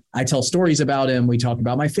promotional. I tell stories about him. We talk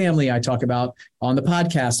about my family. I talk about on the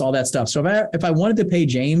podcast, all that stuff. So if I wanted to pay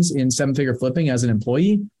James in 7-figure flipping as an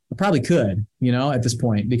employee, I probably could, at this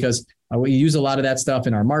point, because we use a lot of that stuff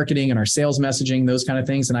in our marketing and our sales messaging, those kind of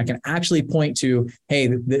things. And I can actually point to, hey,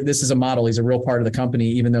 this is a model. He's a real part of the company,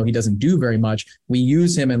 even though he doesn't do very much. We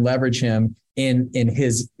use him and leverage him in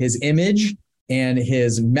his image and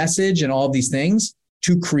his message and all of these things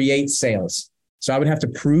to create sales. So I would have to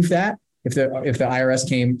prove that if the IRS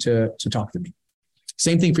came to talk to me.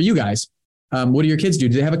 Same thing for you guys. What do your kids do?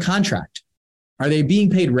 Do they have a contract? Are they being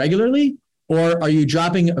paid regularly? Or are you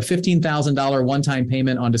dropping a $15,000 one-time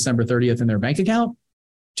payment on December 30th in their bank account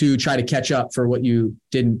to try to catch up for what you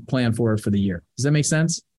didn't plan for the year? Does that make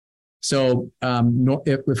sense? So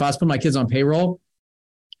if I was putting my kids on payroll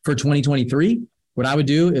for 2023, what I would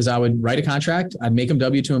do is I would write a contract. I'd make them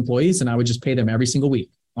W-2 employees, and I would just pay them every single week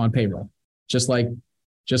on payroll, just like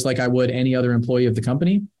I would any other employee of the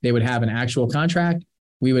company. They would have an actual contract.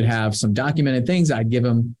 We would have some documented things. I'd give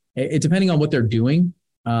them, depending on what they're doing.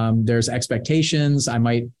 There's expectations. I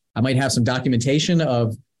might have some documentation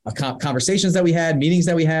of conversations that we had, meetings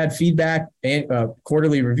that we had, feedback,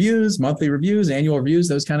 quarterly reviews, monthly reviews, annual reviews,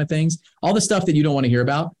 those kind of things. All the stuff that you don't want to hear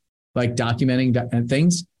about, like documenting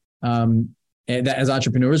things. And that, as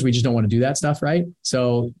entrepreneurs, we just don't want to do that stuff, right?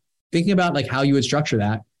 So thinking about like how you would structure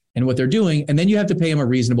that and what they're doing, and then you have to pay them a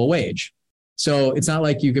reasonable wage. So it's not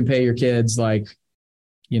like you can pay your kids like,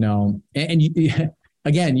 again,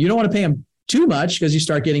 you don't want to pay them too much because you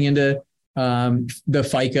start getting into the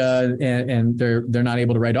FICA and they're not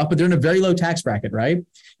able to write off, but they're in a very low tax bracket, right?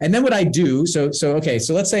 And then what I do, so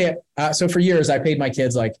let's say, so for years I paid my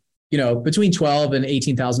kids like between $12,000 and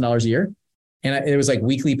 $18,000 a year. And it was like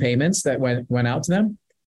weekly payments that went out to them.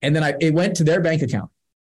 And then it went to their bank account.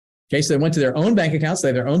 Okay. So they went to their own bank accounts. They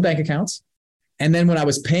have their own bank accounts. And then when I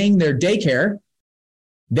was paying their daycare,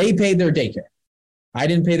 they paid their daycare. I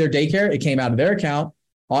didn't pay their daycare. It came out of their account.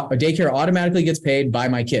 Daycare automatically gets paid by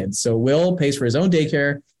my kids. So Will pays for his own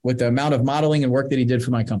daycare with the amount of modeling and work that he did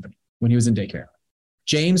for my company when he was in daycare.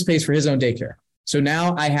 James pays for his own daycare. So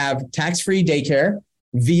now I have tax-free daycare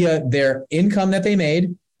via their income that they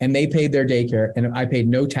made, and they paid their daycare, and I paid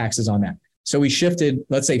no taxes on that. So we shifted,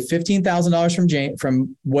 let's say $15,000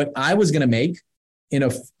 from what I was going to make in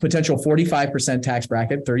a potential 45% tax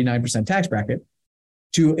bracket, 39% tax bracket,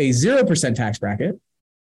 to a 0% tax bracket,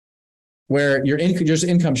 where you're just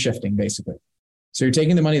income shifting, basically. So you're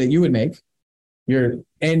taking the money that you would make,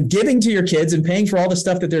 and giving to your kids and paying for all the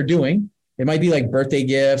stuff that they're doing. It might be like birthday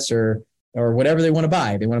gifts or whatever they want to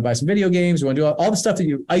buy. They want to buy some video games. They want to do all the stuff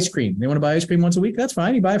ice cream. They want to buy ice cream once a week. That's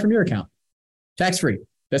fine. You buy it from your account. Tax-free.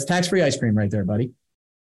 That's tax-free ice cream right there, buddy.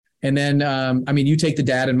 And then, you take the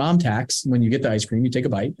dad and mom tax when you get the ice cream, you take a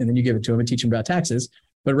bite and then you give it to them and teach them about taxes.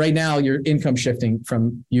 But right now you're income shifting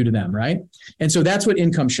from you to them, right? And so that's what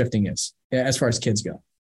income shifting is as far as kids go.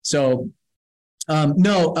 So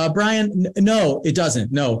no, Brian, no, it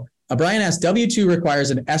doesn't. No, Brian asked, W-2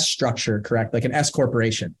 requires an S structure, correct? Like an S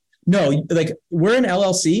corporation. No, like we're an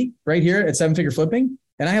LLC right here at Seven Figure Flipping,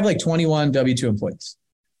 and I have like 21 W-2 employees.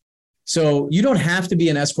 So you don't have to be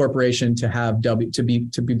an S corporation to have to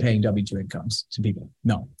be paying W-2 incomes to people.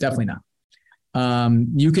 No, definitely not.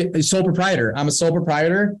 You can sole proprietor. I'm a sole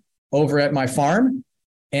proprietor over at my farm,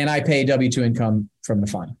 and I pay W-2 income from the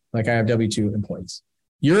farm. Like I have W-2 employees.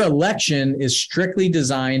 Your election is strictly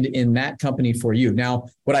designed in that company for you. Now,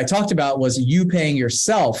 what I talked about was you paying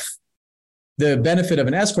yourself. The benefit of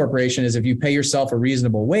an S corporation is if you pay yourself a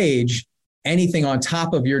reasonable wage, anything on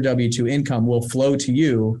top of your W-2 income will flow to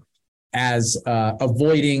you as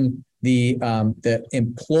avoiding the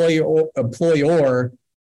employer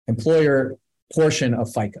portion of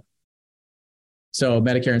FICA. So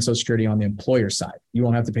Medicare and Social Security on the employer side. You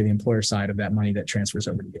won't have to pay the employer side of that money that transfers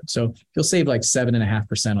over to you. So you'll save like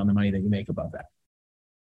 7.5% on the money that you make above that.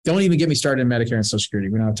 Don't even get me started in Medicare and Social Security.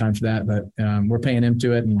 We don't have time for that, but we're paying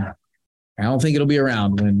into it, and I don't think it'll be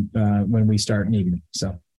around when we start needing it.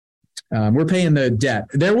 So we're paying the debt.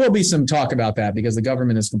 There will be some talk about that because the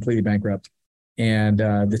government is completely bankrupt, and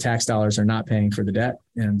the tax dollars are not paying for the debt.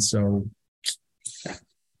 And so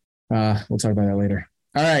we'll talk about that later.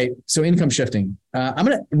 All right. So income shifting. I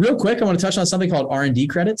want to touch on something called R&D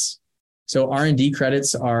credits. So R&D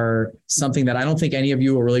credits are something that I don't think any of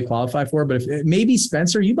you will really qualify for, but if maybe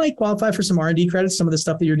Spencer, you might qualify for some R&D credits, some of the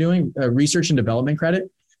stuff that you're doing, research and development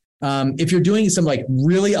credit. If you're doing some like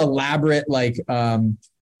really elaborate, like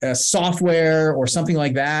software or something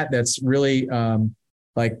like that, that's really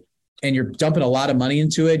and you're dumping a lot of money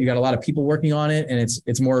into it. You got a lot of people working on it, and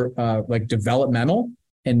it's more like developmental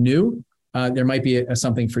and new. There might be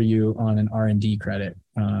something for you on an R&D credit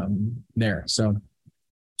there. So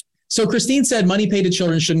Christine said money paid to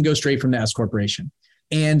children shouldn't go straight from the S corporation.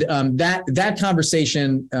 And that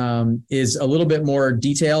conversation is a little bit more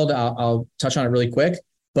detailed. I'll touch on it really quick.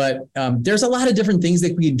 But there's a lot of different things that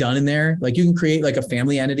can be done in there. Like you can create like a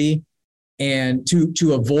family entity, and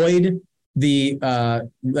to avoid the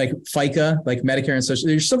like FICA, like Medicare and Social,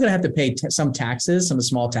 you're still going to have to pay some taxes, some of the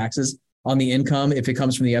small taxes on the income if it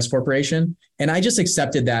comes from the S corporation. And I just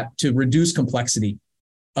accepted that to reduce complexity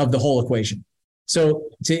of the whole equation. So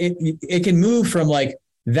it can move from like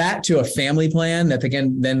that to a family plan that they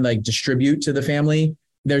can then like distribute to the family.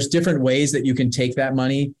 There's different ways that you can take that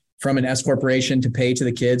money from an S corporation to pay to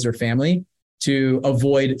the kids or family to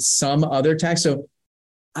avoid some other tax. So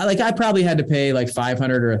I probably had to pay like $500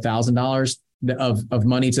 or $1,000 of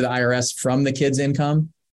money to the IRS from the kids'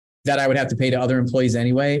 income that I would have to pay to other employees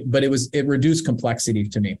anyway, but it reduced complexity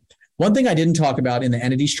to me. One thing I didn't talk about in the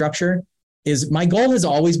entity structure is my goal has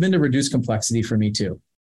always been to reduce complexity for me too.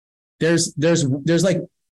 There's like,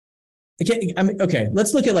 okay,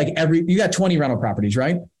 let's look at like you got 20 rental properties,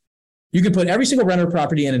 right? You can put every single rental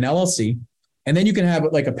property in an LLC, and then you can have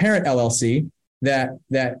like a parent LLC that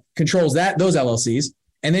controls those LLCs.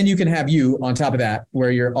 And then you can have you on top of that,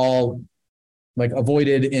 where you're all like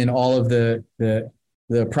avoided in all of the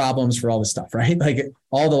problems for all the stuff, right? Like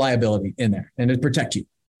all the liability in there, and to protect you.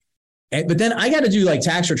 But then I got to do like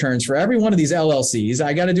tax returns for every one of these LLCs.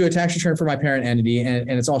 I got to do a tax return for my parent entity,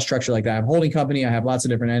 and it's all structured like that. I have a holding company. I have lots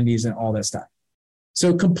of different entities and all that stuff.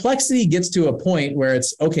 So complexity gets to a point where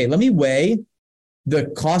it's, okay, let me weigh the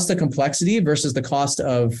cost of complexity versus the cost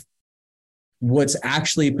of what's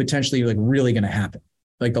actually potentially like really going to happen.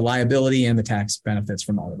 like the liability and the tax benefits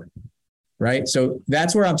from all of it. Right. So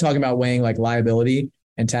that's where I'm talking about weighing like liability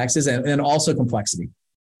and taxes and also complexity.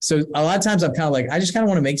 So a lot of times I'm kind of like, I just kind of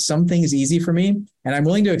want to make some things easy for me, and I'm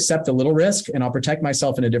willing to accept a little risk, and I'll protect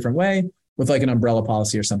myself in a different way with like an umbrella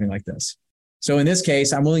policy or something like this. So in this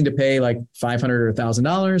case, I'm willing to pay like $500 or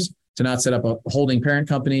 $1,000 to not set up a holding parent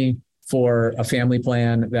company for a family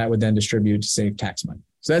plan that would then distribute to save tax money.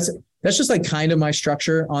 So that's just like kind of my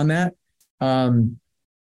structure on that. Kelly,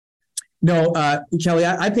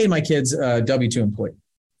 I paid my kids W-2 employee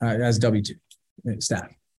as W-2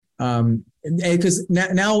 staff. Because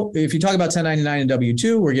now, if you talk about 1099 and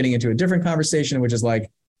W-2, we're getting into a different conversation, which is like,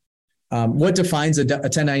 what defines a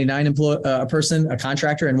 1099 person, a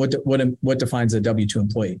contractor, and what defines a W-2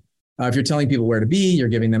 employee? If you're telling people where to be, you're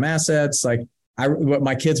giving them assets. Like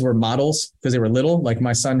my kids were models because they were little. Like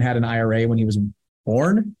my son had an IRA when he was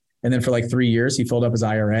born. And then for like 3 years, he filled up his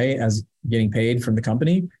IRA as getting paid from the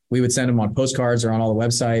company. We would send him on postcards or on all the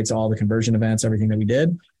websites, all the conversion events, everything that we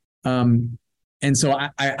did. And so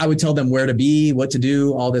I would tell them where to be, what to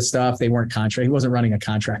do, all this stuff. They weren't he wasn't running a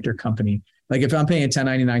contractor company. Like if I'm paying a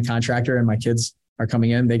 1099 contractor and my kids are coming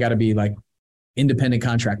in, they got to be like independent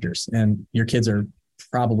contractors, and your kids are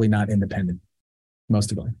probably not independent,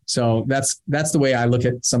 most of them. So that's the way I look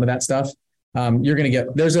at some of that stuff. You're going to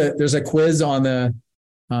get, there's a quiz on the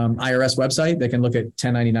IRS website that can look at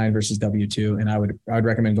 1099 versus W-2. And I would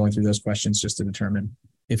recommend going through those questions just to determine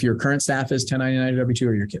if your current staff is 1099 or W-2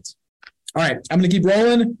 or your kids. All right, I'm going to keep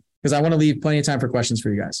rolling because I want to leave plenty of time for questions for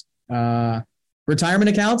you guys. Retirement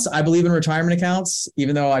accounts. I believe in retirement accounts,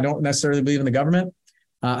 even though I don't necessarily believe in the government.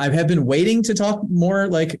 I have been waiting to talk more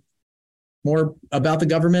about the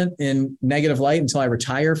government in negative light until I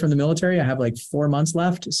retire from the military. I have like 4 months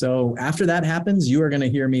left. So after that happens, you are going to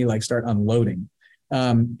hear me like start unloading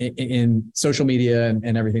in social media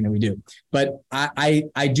and everything that we do. But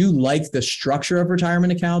I do like the structure of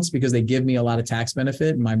retirement accounts because they give me a lot of tax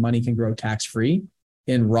benefit, and my money can grow tax-free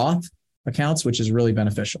in Roth accounts, which is really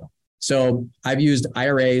beneficial. So I've used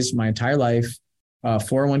IRAs my entire life,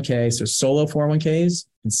 401k, so solo 401ks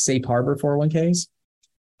and safe harbor 401ks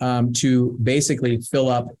to basically fill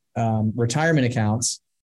up retirement accounts,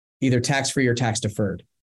 either tax-free or tax-deferred.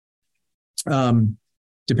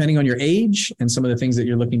 Depending on your age and some of the things that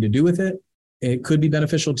you're looking to do with it, it could be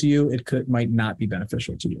beneficial to you. It might not be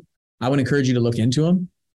beneficial to you. I would encourage you to look into them.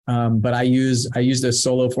 But I used a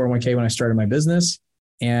solo 401k when I started my business,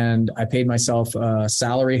 and I paid myself a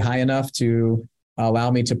salary high enough to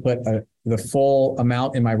allow me to put the full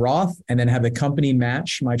amount in my Roth and then have the company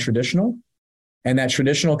match my traditional. And that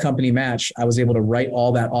traditional company match, I was able to write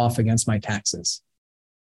all that off against my taxes.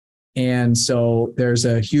 And so there's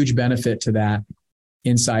a huge benefit to that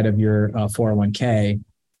inside of your 401k,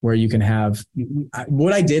 where you can have,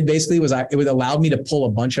 what I did basically was it would allow me to pull a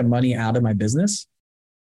bunch of money out of my business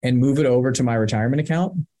and move it over to my retirement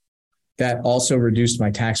account. That also reduced my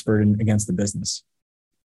tax burden against the business.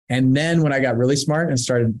 And then when I got really smart and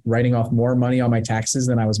started writing off more money on my taxes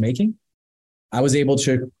than I was making, I was able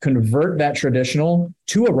to convert that traditional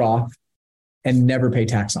to a Roth and never pay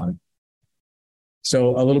tax on it.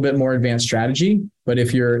 So a little bit more advanced strategy, but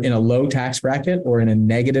if you're in a low tax bracket or in a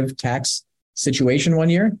negative tax situation one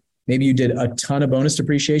year, maybe you did a ton of bonus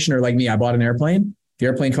depreciation, or like me, I bought an airplane. The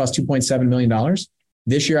airplane cost $2.7 million.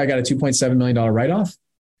 This year I got a $2.7 million write-off,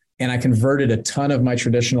 and I converted a ton of my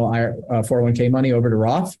traditional 401k money over to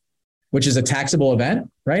Roth, which is a taxable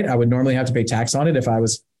event, right? I would normally have to pay tax on it. If I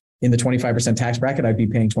was in the 25% tax bracket, I'd be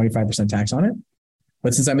paying 25% tax on it.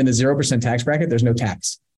 But since I'm in the 0% tax bracket, there's no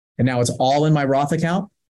tax. And now it's all in my Roth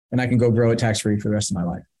account, and I can go grow it tax-free for the rest of my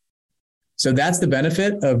life. So that's the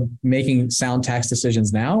benefit of making sound tax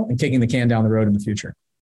decisions now and kicking the can down the road in the future.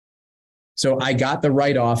 So I got the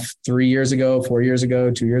write-off 3 years ago, 4 years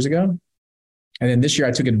ago, 2 years ago. And then this year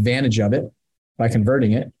I took advantage of it by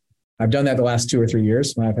converting it. I've done that the last 2 or 3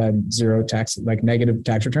 years when I've had zero tax, like negative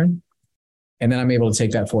tax return. And then I'm able to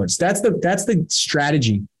take that forward. So that's the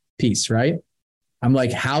strategy piece, right? I'm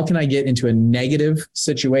like, how can I get into a negative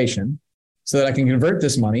situation so that I can convert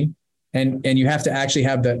this money? And you have to actually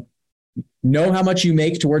know how much you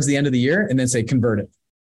make towards the end of the year and then say, convert it.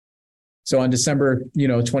 So on December,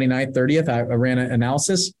 29th, 30th, I ran an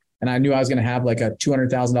analysis, and I knew I was going to have like a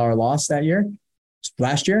 $200,000 loss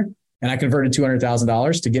last year. And I converted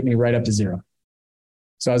 $200,000 to get me right up to zero.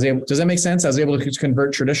 So does that make sense? I was able to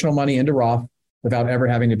convert traditional money into Roth without ever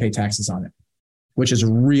having to pay taxes on it, which is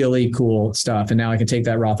really cool stuff. And now I can take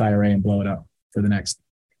that Roth IRA and blow it up for the next,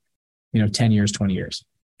 10 years, 20 years,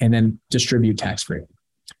 and then distribute tax-free.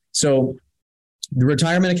 So the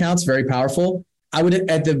retirement account's very powerful. I would,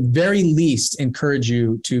 at the very least, encourage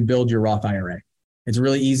you to build your Roth IRA. It's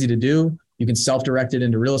really easy to do. You can self-direct it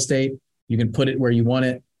into real estate. You can put it where you want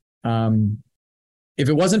it. If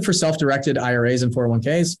it wasn't for self-directed IRAs and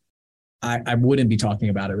 401ks, I wouldn't be talking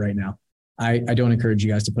about it right now. I don't encourage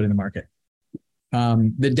you guys to put in the market.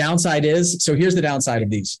 The downside is, so here's the downside of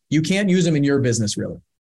these. You can't use them in your business really.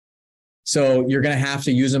 So you're going to have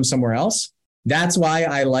to use them somewhere else. That's why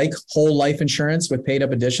I like whole life insurance with paid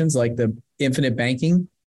up additions like the infinite banking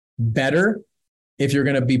better if you're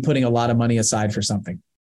going to be putting a lot of money aside for something.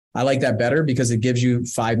 I like that better because it gives you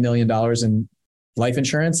 $5 million in life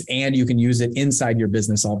insurance and you can use it inside your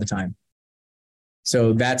business all the time.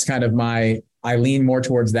 So that's kind of I lean more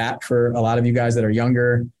towards that for a lot of you guys that are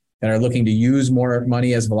younger, that are looking to use more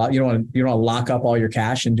money as a lot. You don't want to lock up all your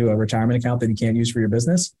cash into a retirement account that you can't use for your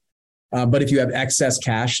business. But if you have excess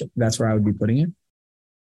cash, that's where I would be putting it.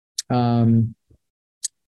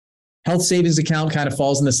 Health savings account kind of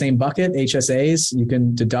falls in the same bucket. HSAs, you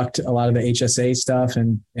can deduct a lot of the HSA stuff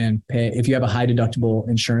and pay if you have a high deductible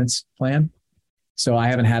insurance plan. So I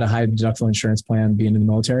haven't had a high deductible insurance plan being in the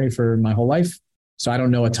military for my whole life. So I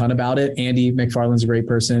don't know a ton about it. Andy McFarland's a great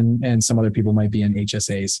person and some other people might be in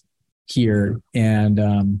HSAs here.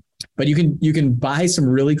 And, but you can buy some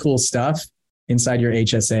really cool stuff inside your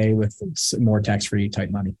HSA with some more tax-free type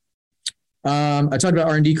money. I talked about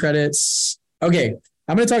R&D credits. Okay.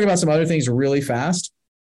 I'm going to talk about some other things really fast,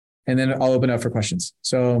 and then I'll open up for questions.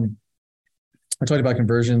 So I talked about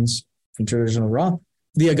conversions from traditional to Roth.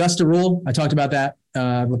 The Augusta rule, I talked about that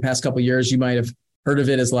the past couple of years. You might have heard of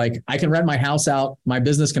it as like, I can rent my house out. My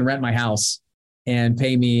business can rent my house and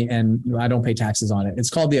pay me, and I don't pay taxes on it. It's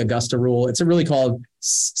called the Augusta rule. It's really called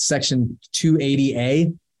Section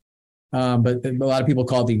 280A. But a lot of people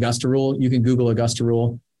call it the Augusta rule. You can Google Augusta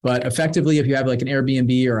rule. But effectively, if you have like an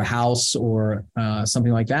Airbnb or a house or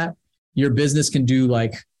something like that, your business can do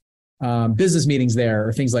like business meetings there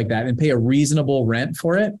or things like that and pay a reasonable rent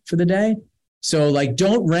for it for the day. So like,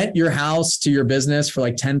 don't rent your house to your business for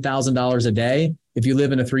like $10,000 a day if you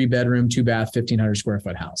live in a 3-bedroom, 2-bath, 1,500 square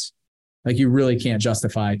foot house. Like you really can't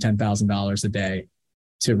justify $10,000 a day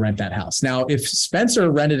to rent that house. Now, if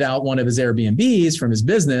Spencer rented out one of his Airbnbs from his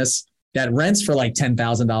business that rents for like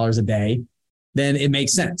 $10,000 a day, then it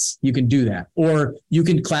makes sense. You can do that. Or you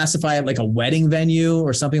can classify it like a wedding venue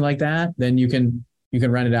or something like that. Then you can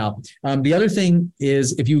rent it out. The other thing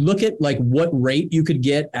is if you look at like what rate you could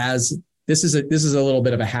get as this is a little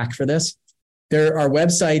bit of a hack for this. There are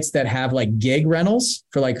websites that have like gig rentals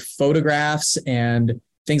for like photographs and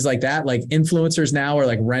things like that. Like influencers now are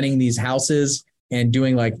like renting these houses and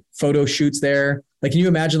doing like photo shoots there. Like, can you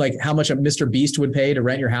imagine like how much a Mr. Beast would pay to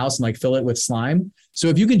rent your house and like fill it with slime? So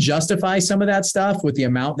if you can justify some of that stuff with the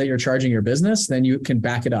amount that you're charging your business, then you can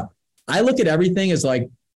back it up. I look at everything as like,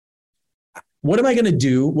 what am I going to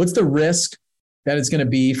do? What's the risk that it's going to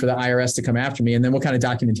be for the IRS to come after me? And then what kind of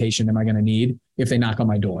documentation am I going to need if they knock on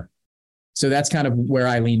my door? So that's kind of where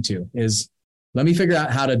I lean to is let me figure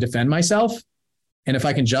out how to defend myself. And if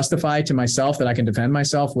I can justify to myself that I can defend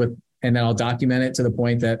myself with, and then I'll document it to the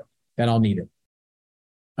point that I'll need it.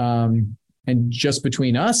 And just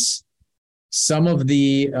between us, some of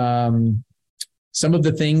the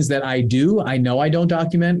things that I do, I know I don't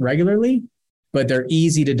document regularly, but they're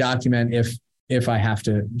easy to document if I have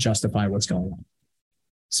to justify what's going on.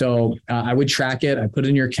 So I would track it. I put it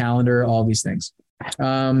in your calendar, all these things.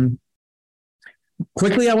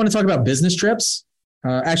 Quickly, I want to talk about business trips.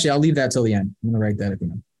 Actually, I'll leave that till the end. I'm going to write that at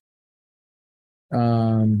the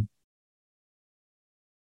end.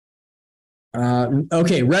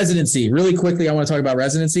 Okay, residency. Really quickly, I want to talk about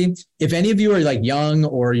residency. If any of you are like young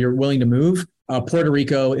or you're willing to move, Puerto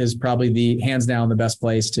Rico is probably the hands down the best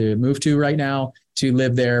place to move to right now, to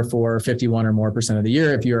live there for 51% or more of the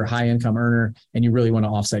year if you're a high income earner and you really want to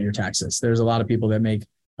offset your taxes. There's a lot of people that make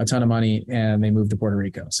a ton of money and they move to Puerto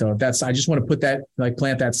Rico. So I just want to put that, like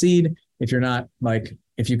plant that seed. If you're not like,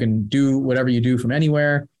 if you can do whatever you do from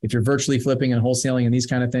anywhere, if you're virtually flipping and wholesaling and these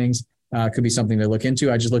kind of things, could be something to look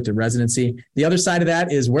into. I just looked at residency. The other side of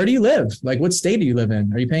that is, where do you live? Like, what state do you live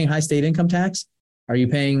in? Are you paying high state income tax? Are you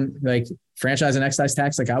paying like franchise and excise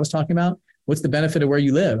tax like I was talking about? What's the benefit of where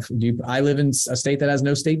you live? I live in a state that has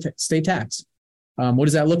no state tax. What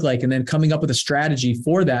does that look like? And then coming up with a strategy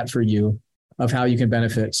for that for you of how you can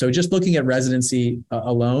benefit. So just looking at residency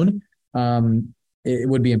alone, it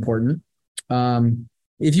would be important.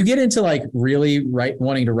 If you get into like really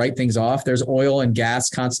wanting to write things off, there's oil and gas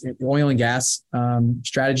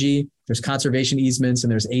strategy. There's conservation easements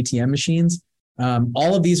and there's ATM machines.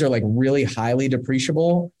 All of these are like really highly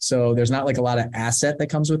depreciable. So there's not like a lot of asset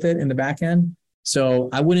that comes with it in the back end. So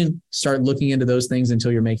I wouldn't start looking into those things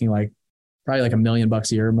until you're making like probably like $1 million a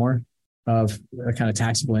year or more. of kind of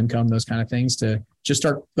taxable income, those kind of things, to just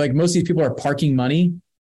start, like most of these people are parking money.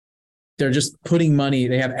 They're just putting money.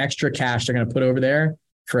 They have extra cash they're going to put over there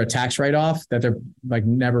for a tax write-off that they're like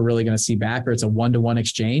never really going to see back, or it's a one-to-one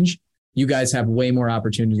exchange. You guys have way more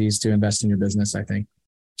opportunities to invest in your business, I think.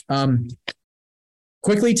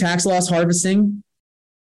 Quickly, tax loss harvesting.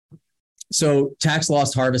 So tax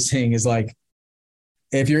loss harvesting is like,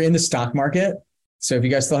 if you're in the stock market, so if you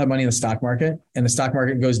guys still have money in the stock market and the stock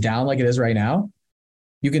market goes down like it is right now,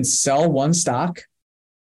 you can sell one stock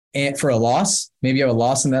and for a loss. Maybe you have a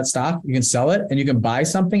loss in that stock. You can sell it and you can buy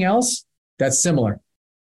something else that's similar.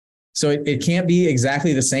 So it can't be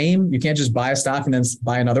exactly the same. You can't just buy a stock and then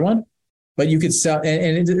buy another one, but you could sell,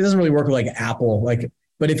 and it doesn't really work with like Apple.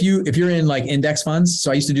 But if you're in like index funds,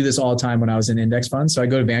 so I used to do this all the time when I was in index funds. So I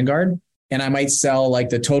go to Vanguard and I might sell like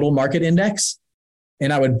the total market index,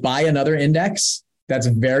 and I would buy another index that's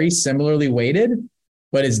very similarly weighted,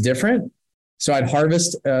 but it's different. So I'd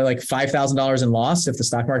harvest like $5,000 in loss if the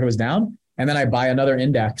stock market was down. And then I buy another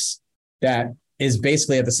index that is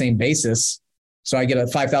basically at the same basis. So I get a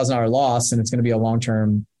 $5,000 loss, and it's going to be a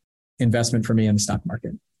long-term investment for me in the stock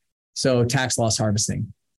market. So tax loss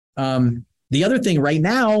harvesting. The other thing right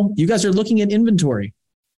now, you guys are looking at inventory.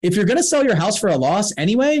 If you're going to sell your house for a loss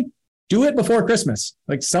anyway, do it before Christmas.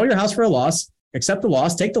 Like sell your house for a loss, accept the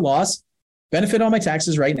loss, take the loss, benefit on my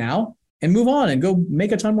taxes right now, and move on and go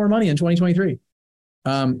make a ton more money in 2023.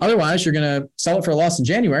 Otherwise, you're going to sell it for a loss in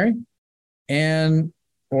January,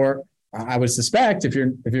 or I would suspect if you're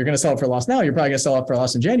going to sell it for a loss now, you're probably going to sell it for a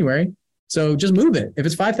loss in January. So just move it. If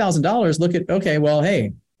it's $5,000, look at, okay, well,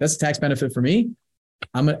 hey, that's a tax benefit for me.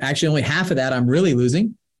 I'm actually only half of that I'm really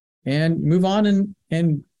losing, and move on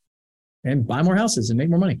and buy more houses and make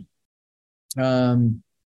more money.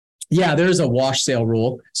 Yeah, there is a wash sale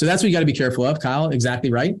rule. So that's what you got to be careful of, Kyle.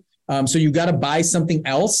 Exactly right. So you got to buy something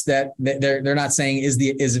else that they're not saying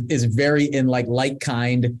is very in like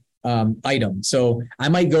kind item. So I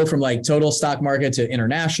might go from like total stock market to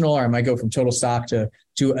international, or I might go from total stock to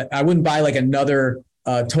I wouldn't buy like another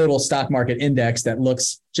total stock market index that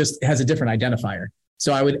just has a different identifier.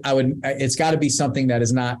 So I would it's got to be something that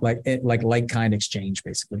is not like kind exchange,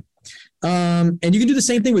 basically. And you can do the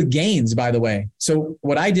same thing with gains, by the way. So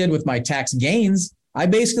what I did with my tax gains, I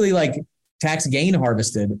basically like tax gain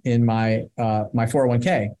harvested in my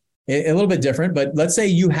 401k. A little bit different, but let's say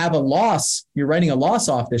you have a loss, you're writing a loss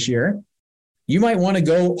off this year. You might want to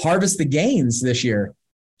go harvest the gains this year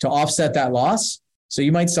to offset that loss. So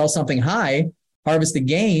you might sell something high, harvest the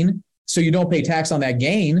gain, so you don't pay tax on that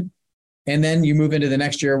gain. And then you move into the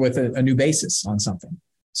next year with a new basis on something.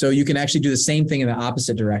 So you can actually do the same thing in the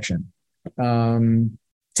opposite direction.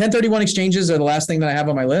 1031 exchanges are the last thing that I have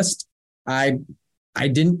on my list. I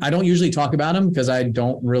don't usually talk about them because I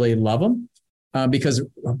don't really love them because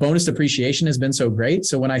bonus depreciation has been so great.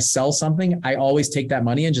 So when I sell something, I always take that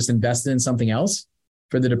money and just invest it in something else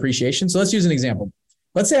for the depreciation. So let's use an example.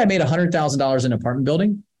 Let's say I made $100,000 in an apartment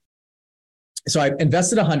building. So I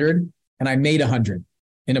invested 100 and I made 100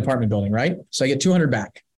 in an apartment building, right? So I get 200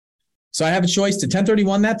 back. So I have a choice to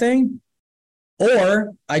 1031 that thing,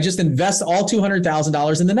 or I just invest all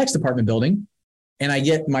 $200,000 in the next apartment building and I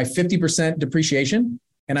get my 50% depreciation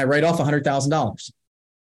and I write off $100,000.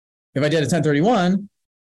 If I did a 1031,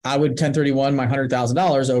 I would 1031 my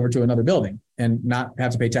 $100,000 over to another building and not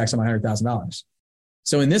have to pay tax on my $100,000.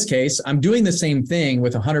 So in this case, I'm doing the same thing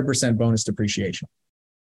with 100% bonus depreciation.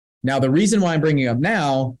 Now, the reason why I'm bringing it up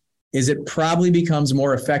now is it probably becomes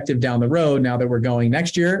more effective down the road now that we're going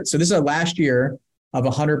next year. So this is our last year of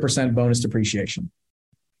 100% bonus depreciation.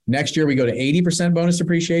 Next year, we go to 80% bonus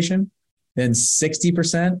depreciation, then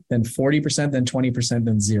 60%, then 40%, then 20%,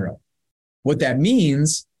 then zero. What that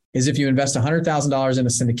means is if you invest $100,000 in a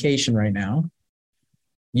syndication right now,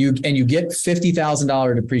 you get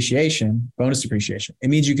 $50,000 depreciation, bonus depreciation, it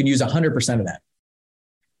means you can use 100% of that.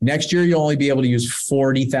 Next year, you'll only be able to use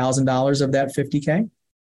 $40,000 of that 50K.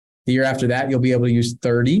 The year after that, you'll be able to use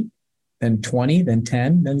 30, then 20, then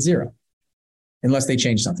 10, then zero, unless they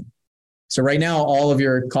change something. So right now, all of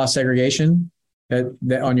your cost segregation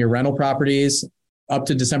that on your rental properties up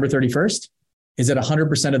to December 31st is at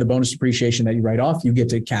 100% of the bonus depreciation that you write off, you get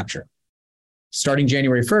to capture. Starting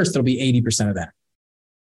January 1st, it'll be 80% of that.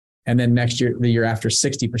 And then next year, the year after,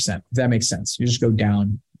 60%. If that makes sense. You just go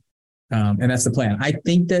down. And that's the plan.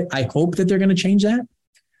 I hope that they're going to change that.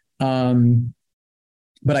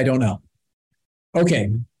 But I don't know.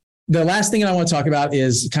 Okay. The last thing I want to talk about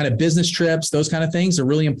is kind of business trips. Those kind of things are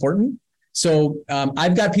really important. So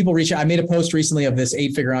I've got people reach out. I made a post recently of this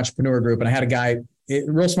 8-figure entrepreneur group, and I had a guy, a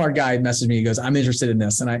real smart guy, message me. He goes, "I'm interested in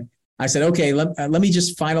this." And I said, "Okay, let me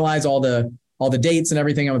just finalize all all the dates and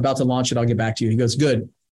everything. I'm about to launch it. I'll get back to you. He goes, good.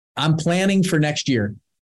 I'm planning for next year.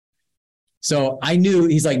 So I knew,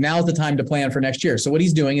 he's like, now's the time to plan for next year. So what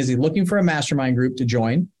he's doing is he's looking for a mastermind group to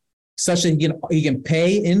join such that he can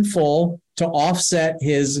pay in full to offset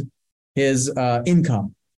his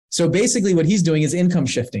income. So basically what he's doing is income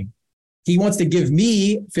shifting. He wants to give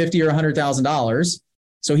me $50,000 or $100,000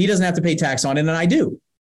 so he doesn't have to pay tax on it, and I do.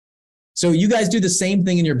 So you guys do the same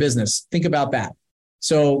thing in your business. Think about that.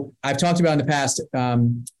 So I've talked about in the past,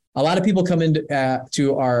 a lot of people come into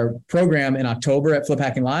to our program in October at Flip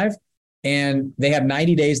Hacking Live, and they have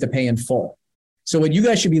 90 days to pay in full. So what you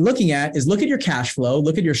guys should be looking at is look at your cash flow,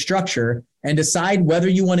 look at your structure, and decide whether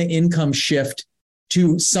you want to income shift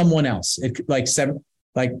to someone else.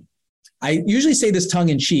 I usually say this tongue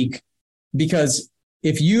in cheek, because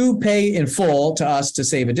if you pay in full to us to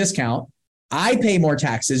save a discount, I pay more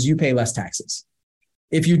taxes, you pay less taxes.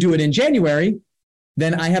 If you do it in January,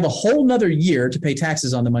 then I have a whole nother year to pay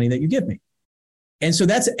taxes on the money that you give me. And so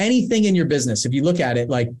that's anything in your business. If you look at it,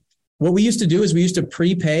 like what we used to do is we used to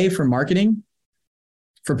prepay for marketing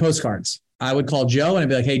for postcards. I would call Joe and I'd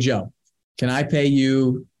be like, hey, Joe, can I pay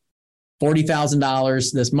you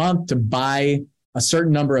 $40,000 this month to buy a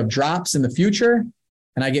certain number of drops in the future?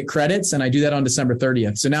 And I get credits, and I do that on December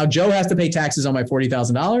 30th. So now Joe has to pay taxes on my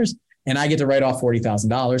 $40,000, and I get to write off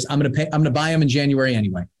 $40,000. I'm going to buy them in January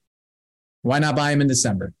anyway. Why not buy them in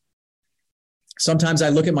December? Sometimes I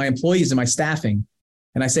look at my employees and my staffing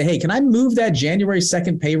and I say, hey, can I move that January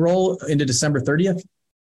 2nd payroll into December 30th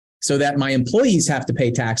so that my employees have to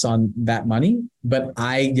pay tax on that money, but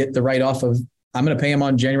I get the write-off of, I'm going to pay them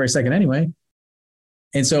on January 2nd anyway.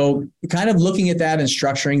 And so kind of looking at that and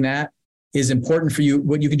structuring that is important for you,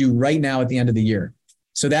 what you can do right now at the end of the year.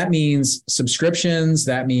 So that means subscriptions,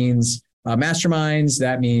 that means masterminds,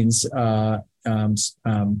 that means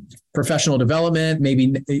professional development.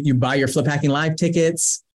 Maybe you buy your Flip Hacking Live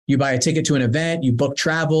tickets, you buy a ticket to an event, you book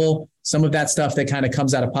travel, some of that stuff that kind of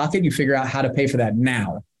comes out of pocket, you figure out how to pay for that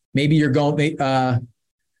now. Maybe you're going, what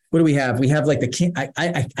do we have? We have like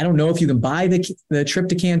I don't know if you can buy the trip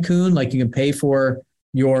to Cancun, like you can pay for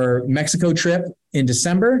your Mexico trip in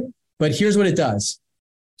December, but here's what it does.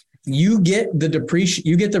 You get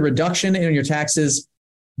the reduction in your taxes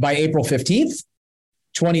by April 15th,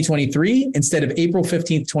 2023, instead of April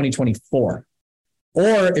 15th, 2024.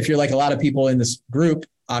 Or if you're like a lot of people in this group,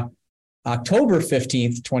 October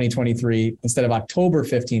 15th, 2023, instead of October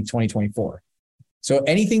 15th, 2024. So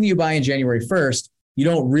anything that you buy in January 1st, you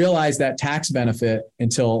don't realize that tax benefit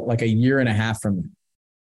until like a year and a half from now.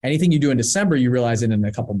 Anything you do in December, you realize it in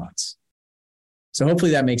a couple months. So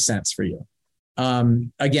hopefully that makes sense for you.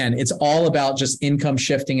 Again, it's all about just income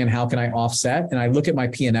shifting and how can I offset? And I look at my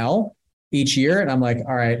P&L each year and I'm like,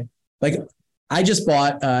 all right, like I just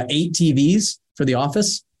bought 8 TVs for the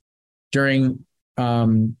office during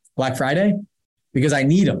Black Friday because I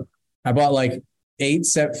need them. I bought like 4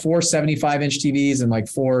 75-inch TVs and like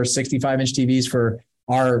 4 65-inch TVs for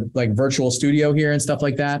our like virtual studio here and stuff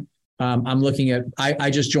like that. I'm looking at, I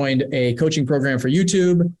just joined a coaching program for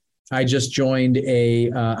YouTube. I just joined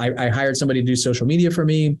I hired somebody to do social media for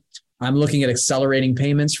me. I'm looking at accelerating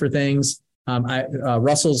payments for things.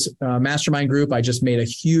 Russell's mastermind group, I just made a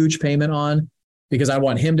huge payment on because I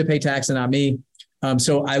want him to pay tax and not me.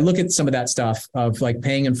 So I look at some of that stuff of like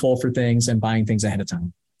paying in full for things and buying things ahead of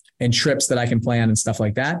time and trips that I can plan and stuff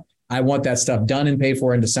like that. I want that stuff done and paid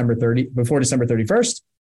for in before December 31st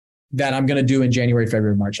that I'm going to do in January,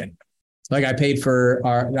 February, March anyway. Like I paid for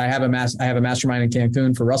I have a mastermind in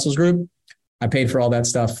Cancun for Russell's group. I paid for all that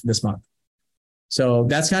stuff this month. So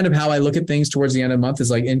that's kind of how I look at things towards the end of the month is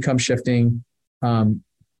like income shifting,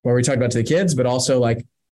 where we talked about to the kids, but also like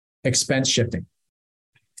expense shifting.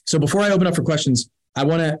 So before I open up for questions, I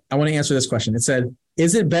want to answer this question. It said,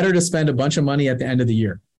 is it better to spend a bunch of money at the end of the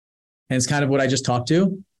year? And it's kind of what I just talked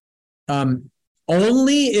to.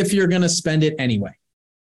 Only if you're going to spend it anyway.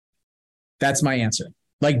 That's my answer.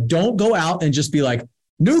 Like, don't go out and just be like,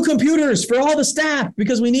 new computers for all the staff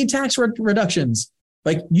because we need tax reductions.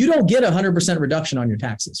 Like, you don't get 100% reduction on your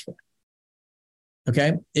taxes for it.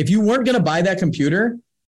 Okay. If you weren't going to buy that computer,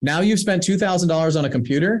 now you've spent $2,000 on a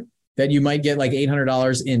computer that you might get like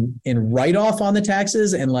 $800 in write-off on the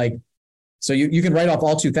taxes. And like, so you can write off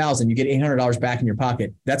all $2,000, you get $800 back in your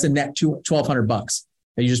pocket. That's a net $1,200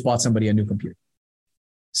 that you just bought somebody a new computer.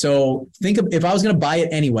 So think of, if I was going to buy it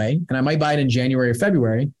anyway, and I might buy it in January or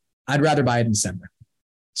February, I'd rather buy it in December.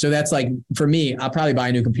 So that's like, for me, I'll probably buy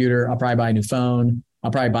a new computer. I'll probably buy a new phone. I'll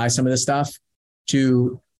probably buy some of this stuff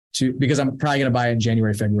because I'm probably going to buy it in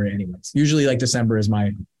January, February anyways. Usually like December is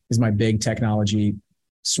my big technology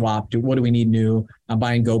swap? What do we need new? I'm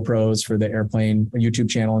buying GoPros for the airplane YouTube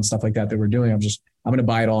channel and stuff like that we're doing. I'm going to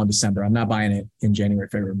buy it all in December. I'm not buying it in January,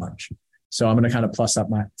 February, March. So I'm going to kind of plus up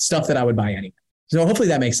my stuff that I would buy anyway. So hopefully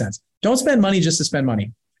that makes sense. Don't spend money just to spend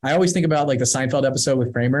money. I always think about like the Seinfeld episode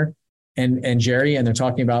with Kramer and Jerry, and they're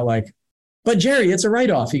talking about like, but Jerry, it's a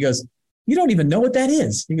write-off. He goes, you don't even know what that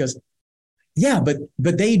is. He goes, yeah, but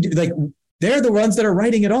they like, they're the ones that are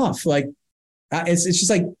writing it off. Like, it's just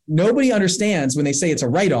like nobody understands when they say it's a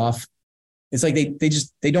write-off. It's like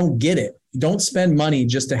they don't get it. Don't spend money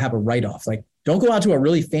just to have a write-off. Like, don't go out to a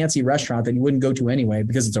really fancy restaurant that you wouldn't go to anyway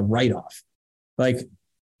because it's a write-off. Like,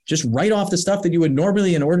 just write off the stuff that you would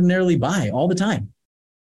normally and ordinarily buy all the time.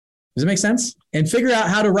 Does it make sense? And figure out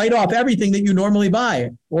how to write off everything that you normally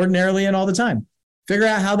buy ordinarily and all the time. Figure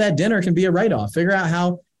out how that dinner can be a write-off. Figure out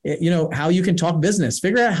how you can talk business.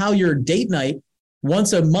 Figure out how your date night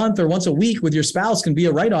once a month or once a week with your spouse can be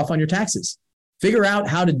a write-off on your taxes. Figure out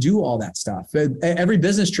how to do all that stuff. Every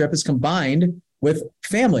business trip is combined with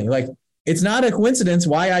family. Like, it's not a coincidence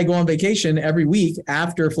why I go on vacation every week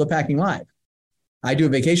after Flip Hacking Live. I do a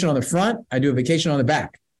vacation on the front. I do a vacation on the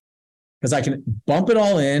back because I can bump it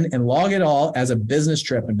all in and log it all as a business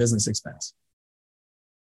trip and business expense.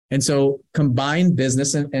 And so combine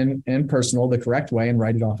business and personal the correct way and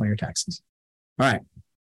write it off on your taxes. All right.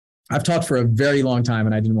 I've talked for a very long time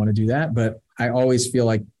and I didn't want to do that, but I always feel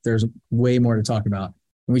like there's way more to talk about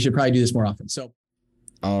and we should probably do this more often. So,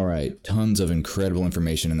 all right, tons of incredible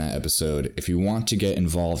information in that episode. If you want to get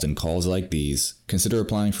involved in calls like these, consider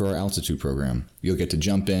applying for our Altitude program. You'll get to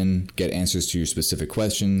jump in, get answers to your specific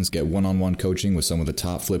questions, get one-on-one coaching with some of the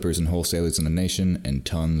top flippers and wholesalers in the nation, and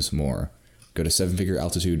tons more. Go to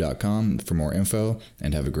sevenfigurealtitude.com for more info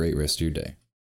and have a great rest of your day.